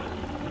family?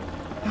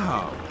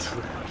 How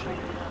tragic.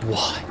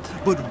 What?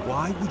 But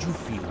why would you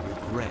feel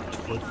regret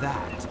for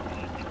that?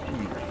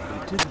 You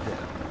hated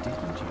them,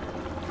 didn't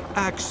you?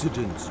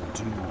 Accidents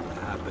do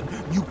happen.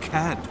 You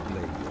can't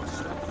blame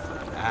yourself for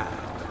that.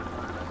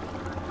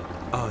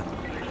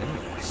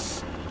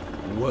 Unless...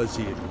 was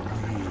it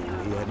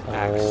really an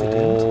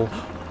accident?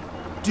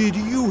 Did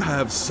you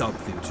have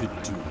something to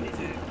do with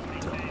it,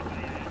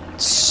 Doug?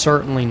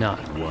 Certainly not.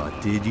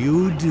 What did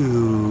you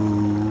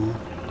do?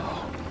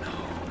 Oh,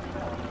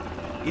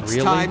 no. It's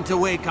Really? time to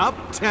wake up,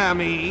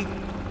 Tammy.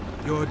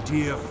 Your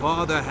dear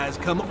father has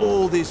come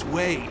all this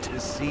way to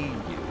see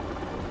you.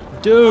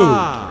 Dude!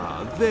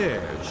 Ah,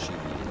 there she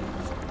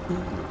is.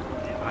 Ooh,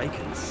 I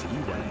can see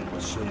why you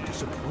were so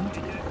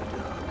disappointed in her,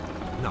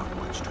 Doug. Not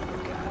much to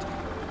look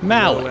at.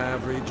 Malik. Low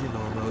average in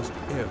almost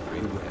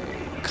every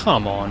way.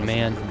 Come on,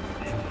 man.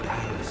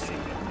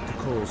 Embarrassing to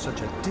call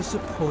such a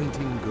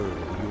disappointing girl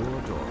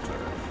your daughter.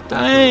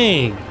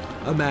 Dang!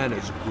 A man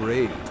as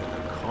great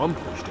and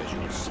accomplished as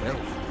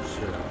yourself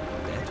deserves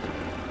better.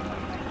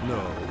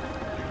 No.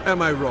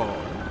 Am I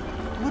wrong?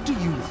 What do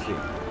you think,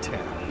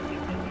 Tammy?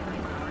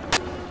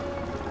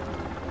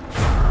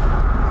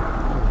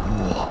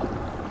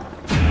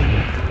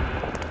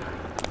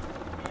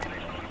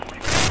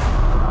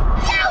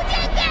 You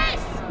did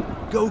this!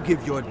 Go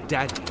give your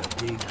daddy a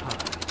big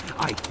hug.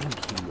 I think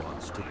he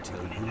wants to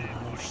tell you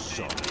how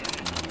sorry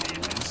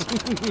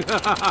he is.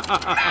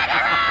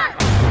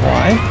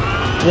 What?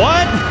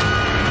 What?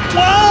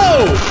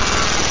 Whoa!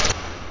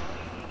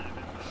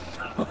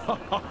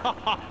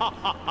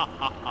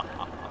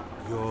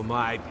 You're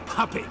my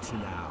puppet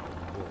now,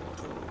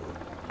 mortal.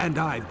 And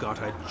I've got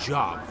a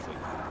job for you.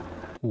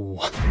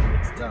 What?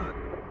 It's done.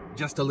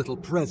 Just a little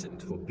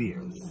present for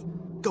Beers.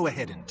 Go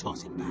ahead and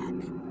toss him back.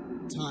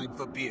 Time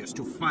for Beers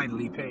to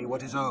finally pay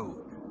what is owed.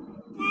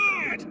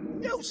 What?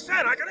 You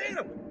said I could eat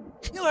him.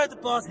 You heard the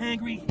boss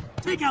hangry.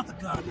 Take out the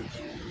garbage.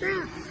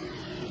 Oh,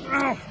 all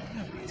right.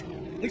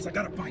 At least I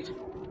got a bite.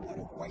 I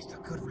don't waste a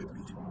good rib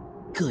meat.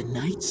 Good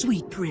night,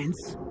 sweet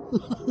prince.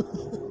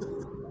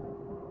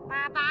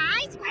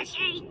 Bye-bye,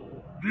 Squishy.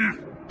 Yeah.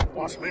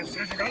 Boss man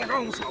says you gotta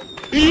go, so...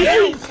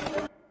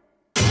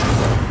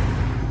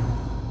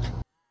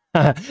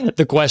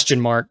 The question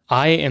mark.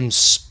 I am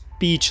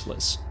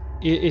speechless.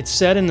 It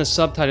said in the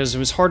subtitles, it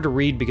was hard to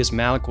read because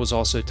Malik was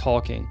also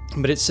talking,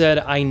 but it said,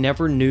 I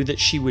never knew that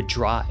she would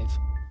drive.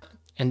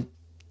 And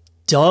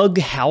Doug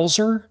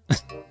Hauser?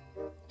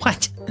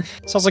 What?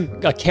 Sounds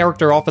like a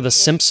character off of The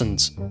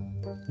Simpsons.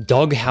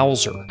 Doug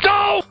Hauser.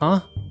 No!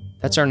 Huh?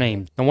 That's our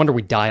name. No wonder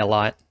we die a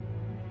lot.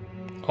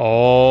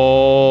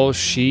 Oh,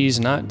 she's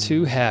not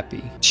too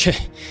happy.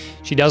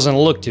 She doesn't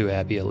look too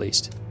happy, at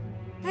least.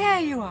 There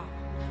you are.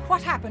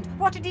 What happened?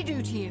 What did he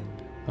do to you?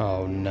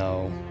 Oh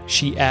no.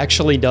 She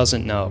actually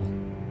doesn't know.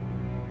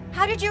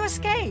 How did you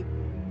escape?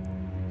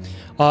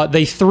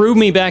 They threw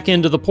me back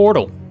into the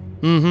portal.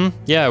 Mm-hmm.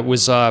 Yeah,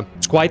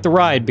 it's quite the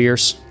ride,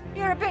 Bierce.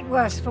 You're a bit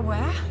worse for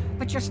wear,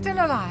 but you're still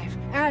alive,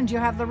 and you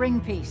have the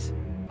ring piece.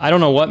 I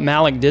don't know what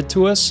Malik did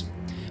to us,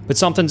 but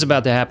something's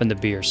about to happen to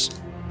Bierce.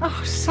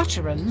 Oh, such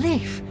a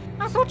relief.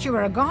 I thought you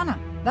were a goner.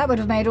 That would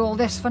have made all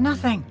this for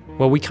nothing.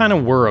 Well, we kind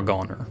of were a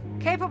goner.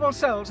 Capable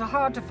souls are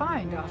hard to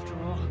find, after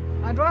all.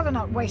 I'd rather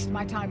not waste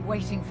my time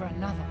waiting for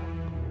another.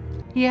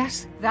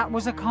 Yes, that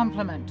was a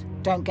compliment.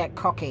 Don't get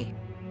cocky.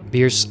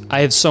 Bierce,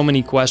 I have so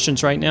many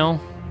questions right now.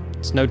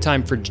 It's no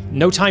time for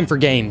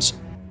games.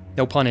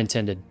 No pun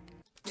intended.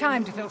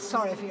 Time to feel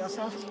sorry for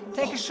yourself.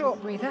 Take a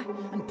short breather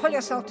and pull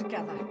yourself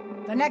together.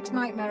 The next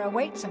nightmare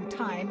awaits and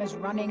time is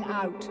running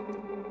out.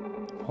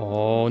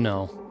 Oh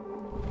no.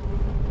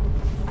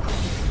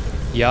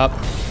 Yup.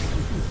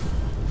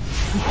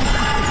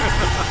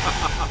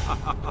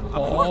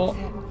 Oh.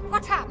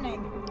 What's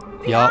happening?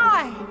 The Yup.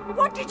 eye!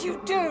 What did you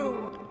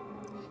do?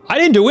 I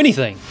didn't do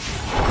anything.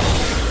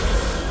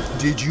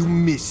 Did you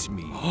miss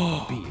me,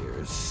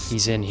 Beers?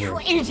 He's in here.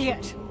 You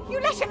idiot! You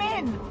let him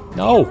in!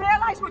 No. Do you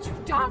realize what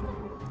you've done?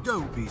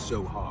 Don't be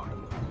so hard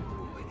on the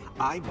poor boy.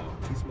 I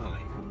marked his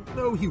mind.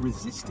 No, he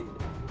resisted,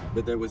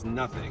 but there was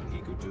nothing he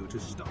could do to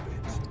stop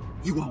it.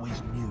 You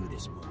always knew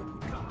this moment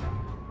would come.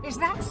 Is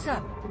that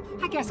so?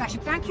 I guess I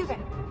should thank you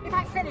then. If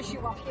I finish you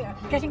off here,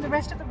 getting the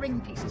rest of the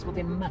ring pieces will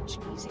be much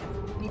easier.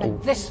 Even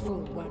this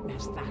fool won't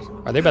mess that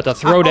up. Are they about to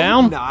throw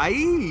down?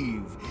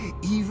 Naive!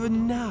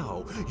 Even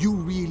now, you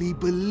really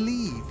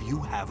believe you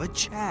have a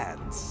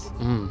chance.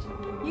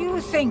 You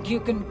think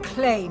you can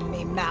claim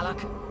me, Malik?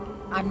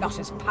 I'm not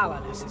as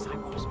powerless as I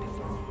was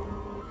before.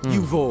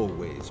 You've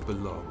always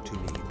belonged to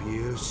me,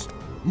 Beers.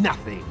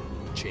 Nothing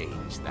will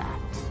change that.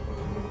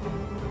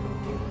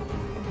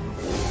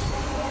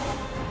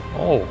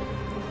 Oh.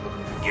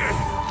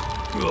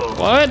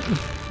 What?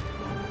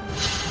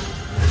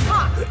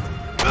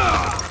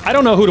 I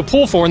don't know who to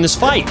pull for in this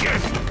fight.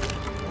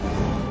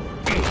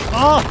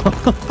 Oh.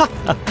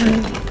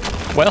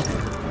 Well.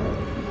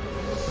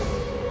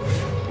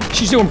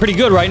 She's doing pretty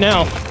good right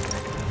now.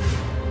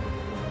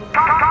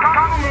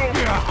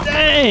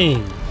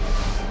 Dang.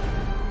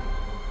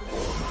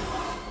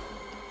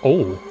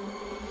 Oh.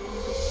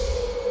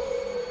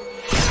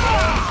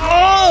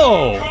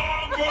 Oh!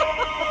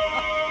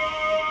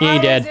 He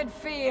ain't dead. How does it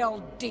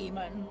feel,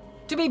 demon?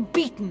 To be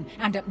beaten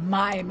and at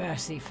my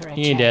mercy for a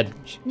He ain't change.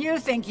 dead. You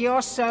think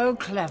you're so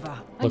clever,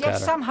 and Look yet at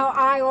her. somehow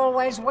I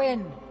always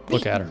win.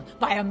 Look at her. Beaten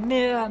by a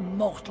mere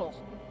mortal.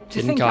 To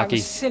Getting think cocky. I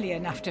was silly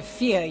enough to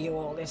fear you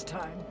all this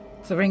time.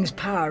 The ring's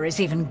power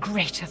is even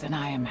greater than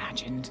I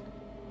imagined.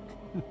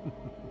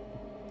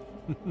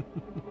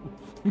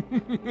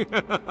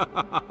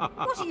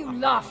 What are you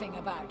laughing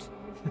about?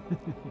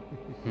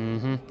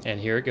 Mm-hmm. And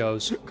here it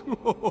goes.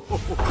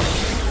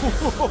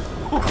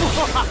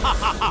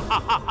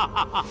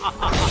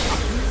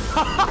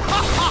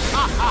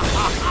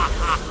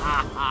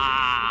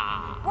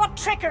 What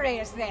trickery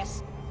is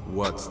this?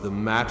 What's the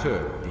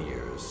matter,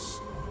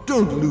 Beers?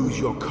 Don't lose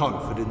your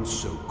confidence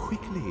so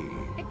quickly.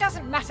 It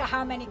doesn't matter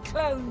how many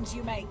clones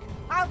you make.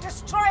 I'll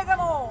destroy them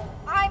all.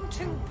 I'm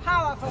too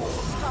powerful.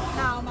 Stop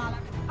now,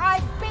 Malak.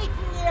 I've beaten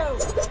you.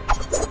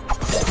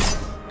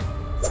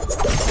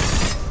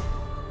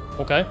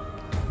 Okay.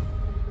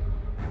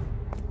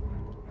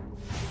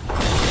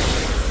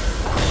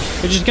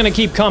 They're just gonna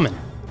keep coming.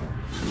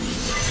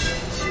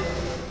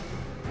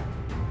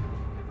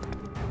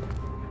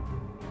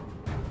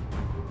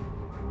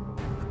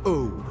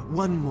 Oh,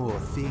 one more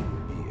thing,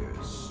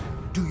 Beers.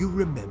 Do you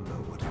remember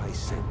what I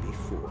said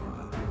before?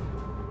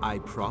 I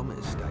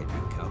promised I'd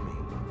be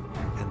coming,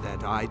 and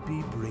that I'd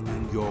be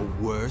bringing your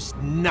worst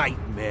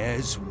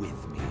nightmares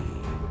with me.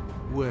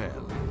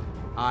 Well,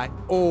 I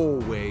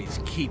always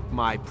keep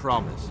my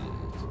promises.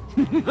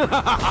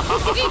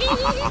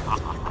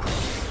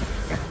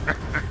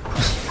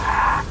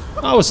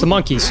 Oh, it's the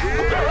monkeys.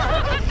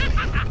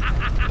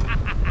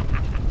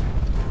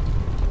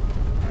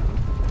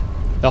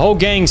 The whole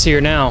gang's here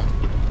now.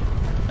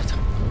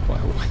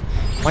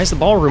 Why is the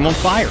ballroom on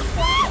fire?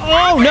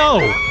 Oh, no!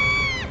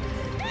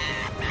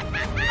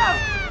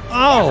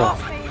 Oh!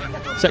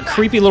 It's that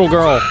creepy little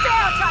girl.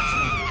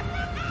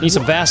 Needs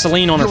some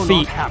Vaseline on her You're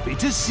feet. not happy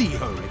to see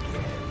her again.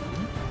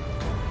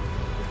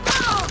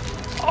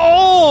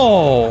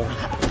 Oh!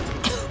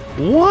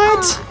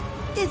 What?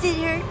 Does it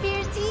hurt,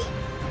 Beersy?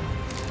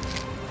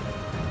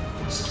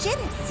 Should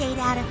have stayed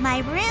out of my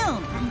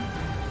room.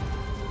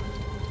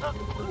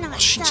 Not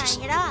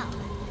sorry at all.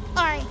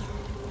 Are you?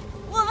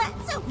 Well,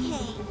 that's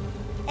okay.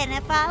 An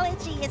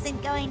apology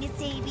isn't going to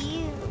save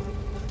you.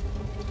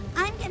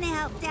 I'm gonna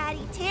help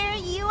Daddy tear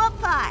you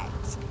apart.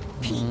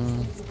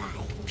 Piece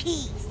by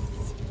piece.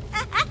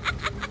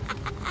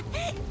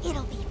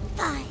 It'll be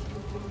fun.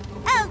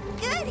 Oh,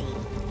 goody.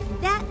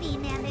 That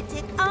me-man that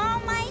took all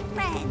my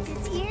friends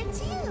is here,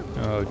 too.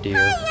 Oh,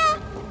 dear.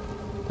 Hiya.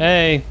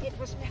 Hey. It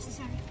was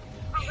necessary.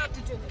 I had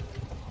to do it.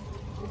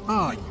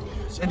 Ah,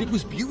 yes, and it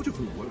was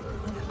beautiful work.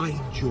 I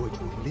enjoyed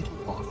your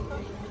little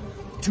offering.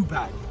 Too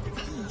bad you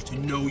refused to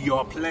know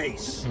your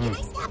place. Can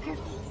I stab her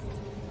face?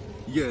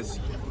 Yes,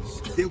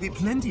 yes. There'll be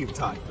plenty of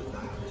time for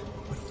that.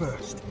 But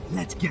first,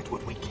 let's get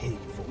what we came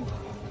for.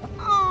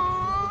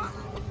 Aww.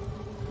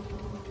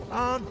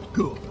 Ah,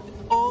 good.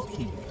 All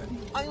here.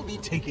 I'll be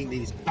taking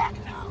these back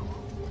now.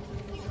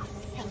 You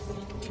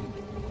filthy two.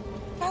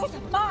 Those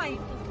are mine.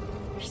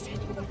 I said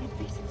you were in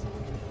pieces.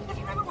 If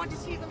you ever want to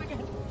see them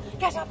again,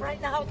 get up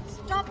right now.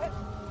 Stop it.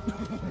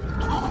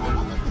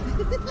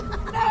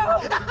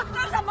 No,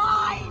 those are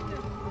mine.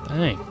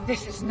 Dang.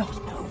 This is not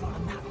over,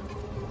 Malak.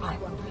 I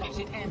won't let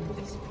it end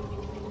this way.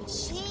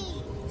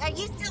 Gee, are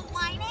you still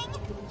whining?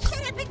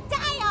 Shut up and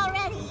die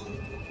already.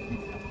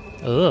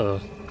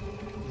 Ugh.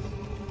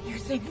 You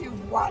think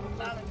you've won,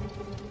 Malak?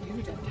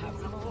 You don't have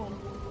them all.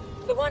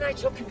 The one I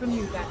took from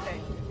you that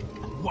day.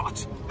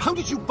 What? How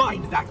did you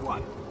bind that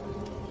one?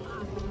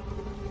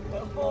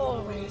 Will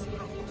always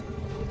have it.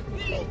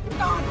 Be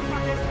gone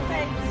from this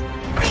place.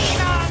 Be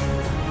gone.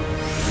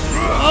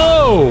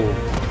 Oh!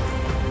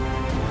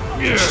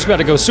 She's about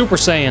to go Super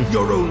Saiyan.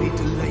 You're only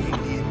delaying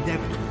the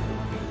inevitable.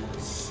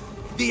 Beers.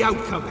 The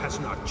outcome has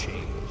not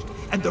changed,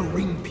 and the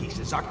ring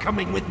pieces are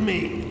coming with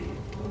me.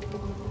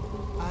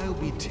 I'll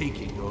be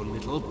taking your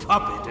little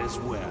puppet as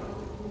well.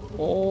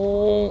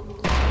 Oh.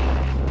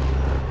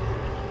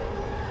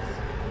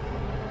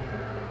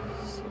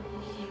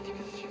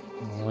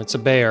 Oh, it's a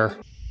bear.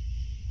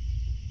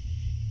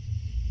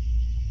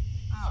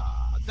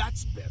 Ah,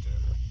 that's better.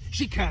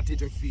 She can't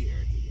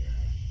interfere here.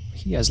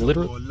 He has No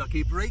literally... more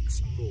lucky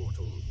breaks,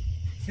 mortal.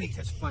 Fate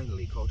has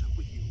finally caught up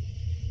with you.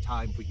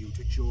 Time for you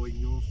to join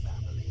your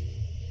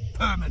family.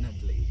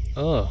 Permanently.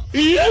 Oh.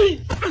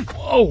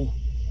 Oh.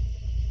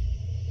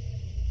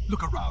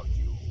 Look around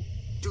you.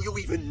 Do you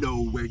even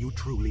know where you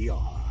truly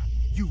are?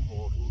 You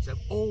mortals have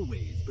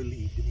always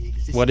believed in the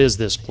existence What is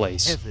this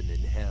place? of heaven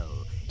and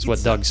hell. It's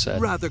what Doug said.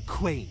 A rather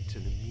quaint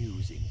and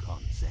amusing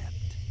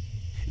concept.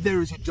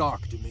 There is a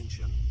dark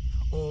dimension.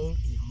 All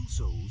evil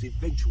souls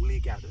eventually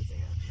gather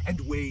there and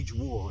wage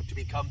war to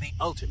become the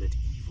ultimate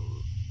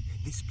evil.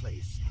 This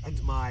place and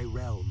my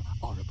realm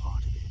are a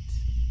part of it.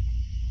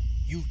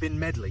 You've been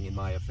meddling in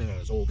my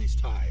affairs all this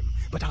time,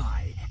 but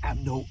I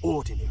am no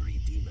ordinary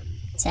demon.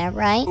 Is that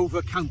right?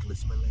 Over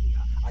countless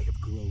millennia, I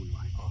have grown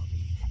my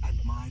army and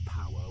my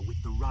power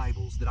with the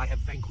rivals that I have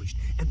vanquished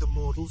and the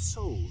mortal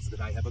souls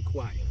that I have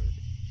acquired.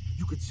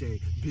 You could say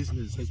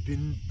business has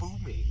been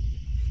booming.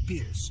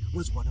 Bierce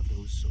was one of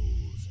those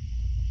souls.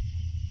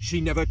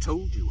 She never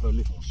told you her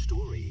little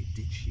story,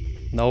 did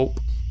she? Nope.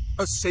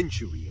 A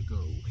century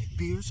ago,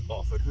 Bierce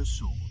offered her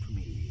soul to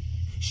me.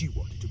 She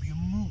wanted to be a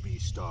movie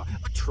star,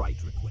 a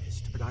trite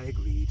request, but I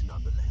agreed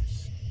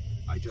nonetheless.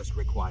 I just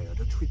required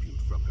a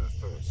tribute from her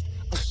first,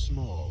 a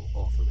small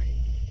offering.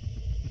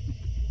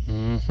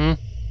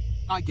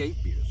 I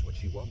gave Bierce what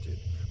she wanted,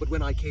 but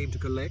when I came to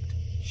collect,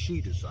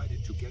 she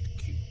decided to get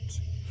cute.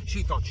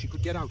 She thought she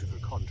could get out of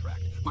her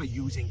contract by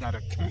using that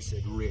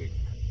accursed ring.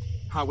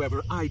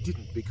 However, I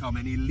didn't become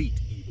an elite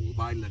evil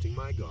by letting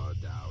my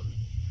guard down.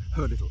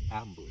 Her little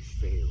ambush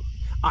failed.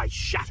 I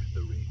shattered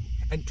the ring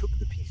and took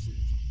the pieces,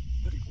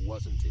 but it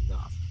wasn't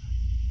enough.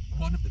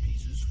 One of the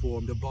pieces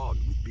formed a bond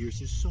with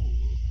Bierce's soul.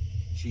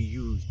 She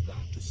used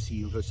that to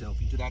seal herself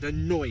into that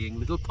annoying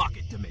little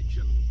pocket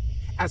dimension.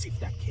 As if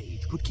that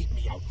cage could keep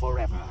me out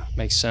forever.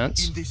 Makes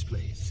sense. In this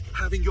place,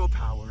 having your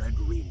power and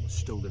ring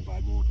stolen by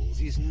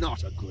mortals is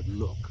not a good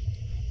look.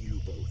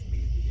 You both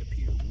made me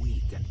appear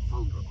weak and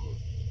vulnerable.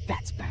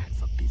 That's bad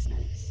for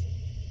business.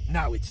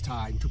 Now it's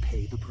time to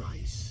pay the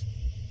price.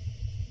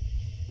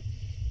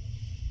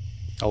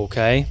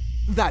 Okay.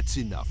 That's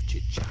enough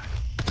chit-chat.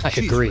 I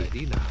agree. She's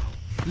ready now.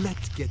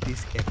 Let's get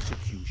this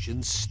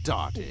execution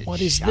started.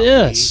 What is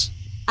this?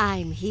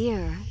 I'm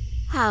here.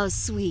 How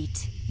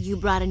sweet. You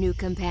brought a new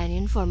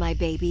companion for my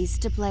babies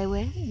to play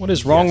with? What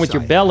is wrong with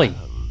your belly?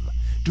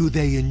 Do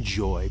they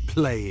enjoy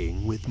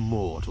playing with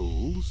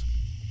mortals?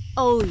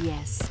 Oh,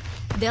 yes.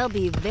 They'll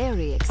be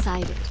very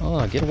excited.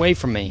 Oh, get away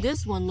from me.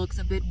 This one looks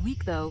a bit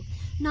weak, though.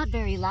 Not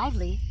very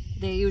lively.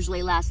 They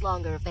usually last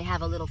longer if they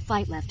have a little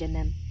fight left in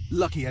them.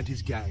 Lucky and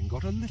his gang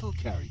got a little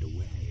carried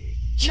away.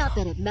 Not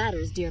that it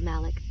matters, dear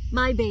Malik.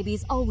 My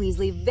babies always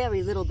leave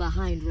very little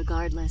behind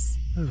regardless.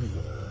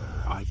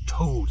 I've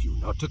told you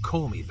not to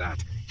call me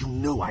that. You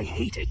know I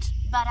hate it.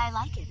 But I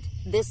like it.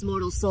 This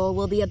mortal soul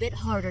will be a bit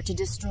harder to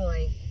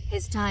destroy.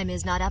 His time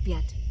is not up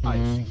yet. I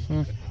think you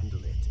can handle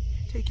it.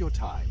 Take your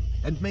time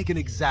and make an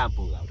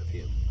example out of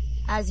him.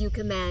 As you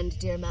command,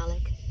 dear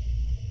Malik.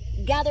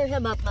 Gather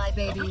him up, my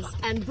babies,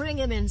 and bring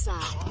him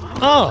inside.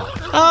 Oh!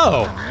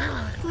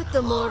 Put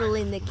the mortal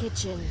in the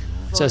kitchen.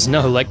 It says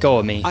no, let go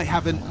of me. I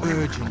have an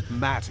urgent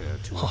matter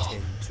to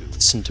attend to.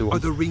 Listen to him. Are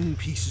the ring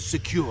pieces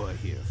secure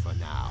here for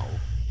now?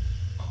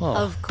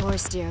 Of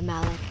course, dear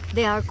Malik.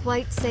 They are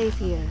quite safe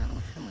here.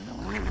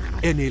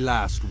 Any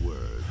last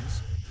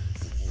words?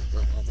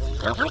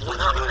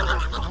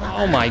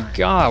 Oh my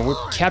god,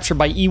 we're captured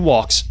by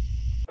Ewoks.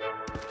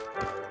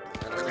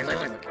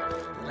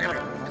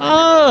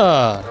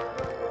 Ah!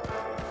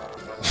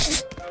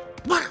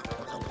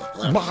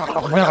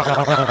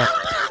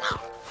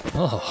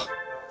 Oh.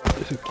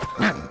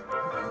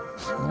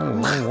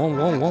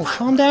 Whoa,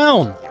 calm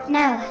down.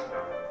 No,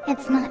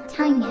 it's not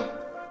time yet.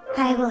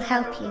 I will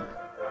help you.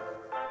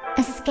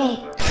 Escape.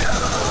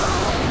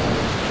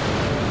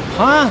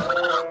 Huh?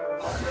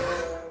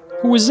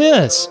 Who is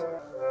this?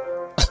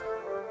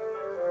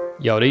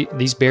 Yo,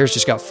 these bears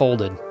just got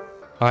folded.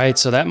 Alright,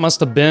 so that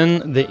must have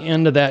been the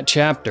end of that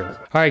chapter.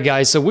 Alright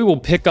guys, so we will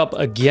pick up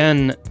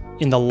again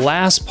in the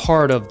last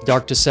part of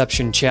Dark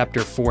Deception Chapter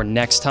 4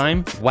 next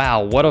time.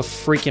 Wow, what a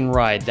freaking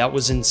ride. That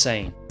was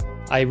insane.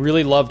 I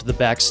really loved the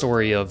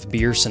backstory of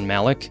Bierce and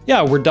Malik.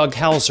 Yeah, we're Doug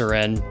Hauser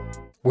and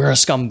we're a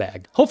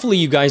scumbag. Hopefully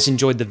you guys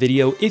enjoyed the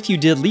video. If you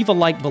did, leave a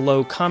like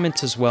below,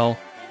 comment as well.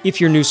 If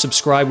you're new,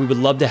 subscribe. We would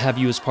love to have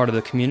you as part of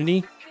the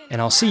community.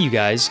 And I'll see you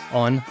guys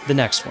on the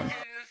next one.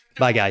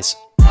 Bye guys.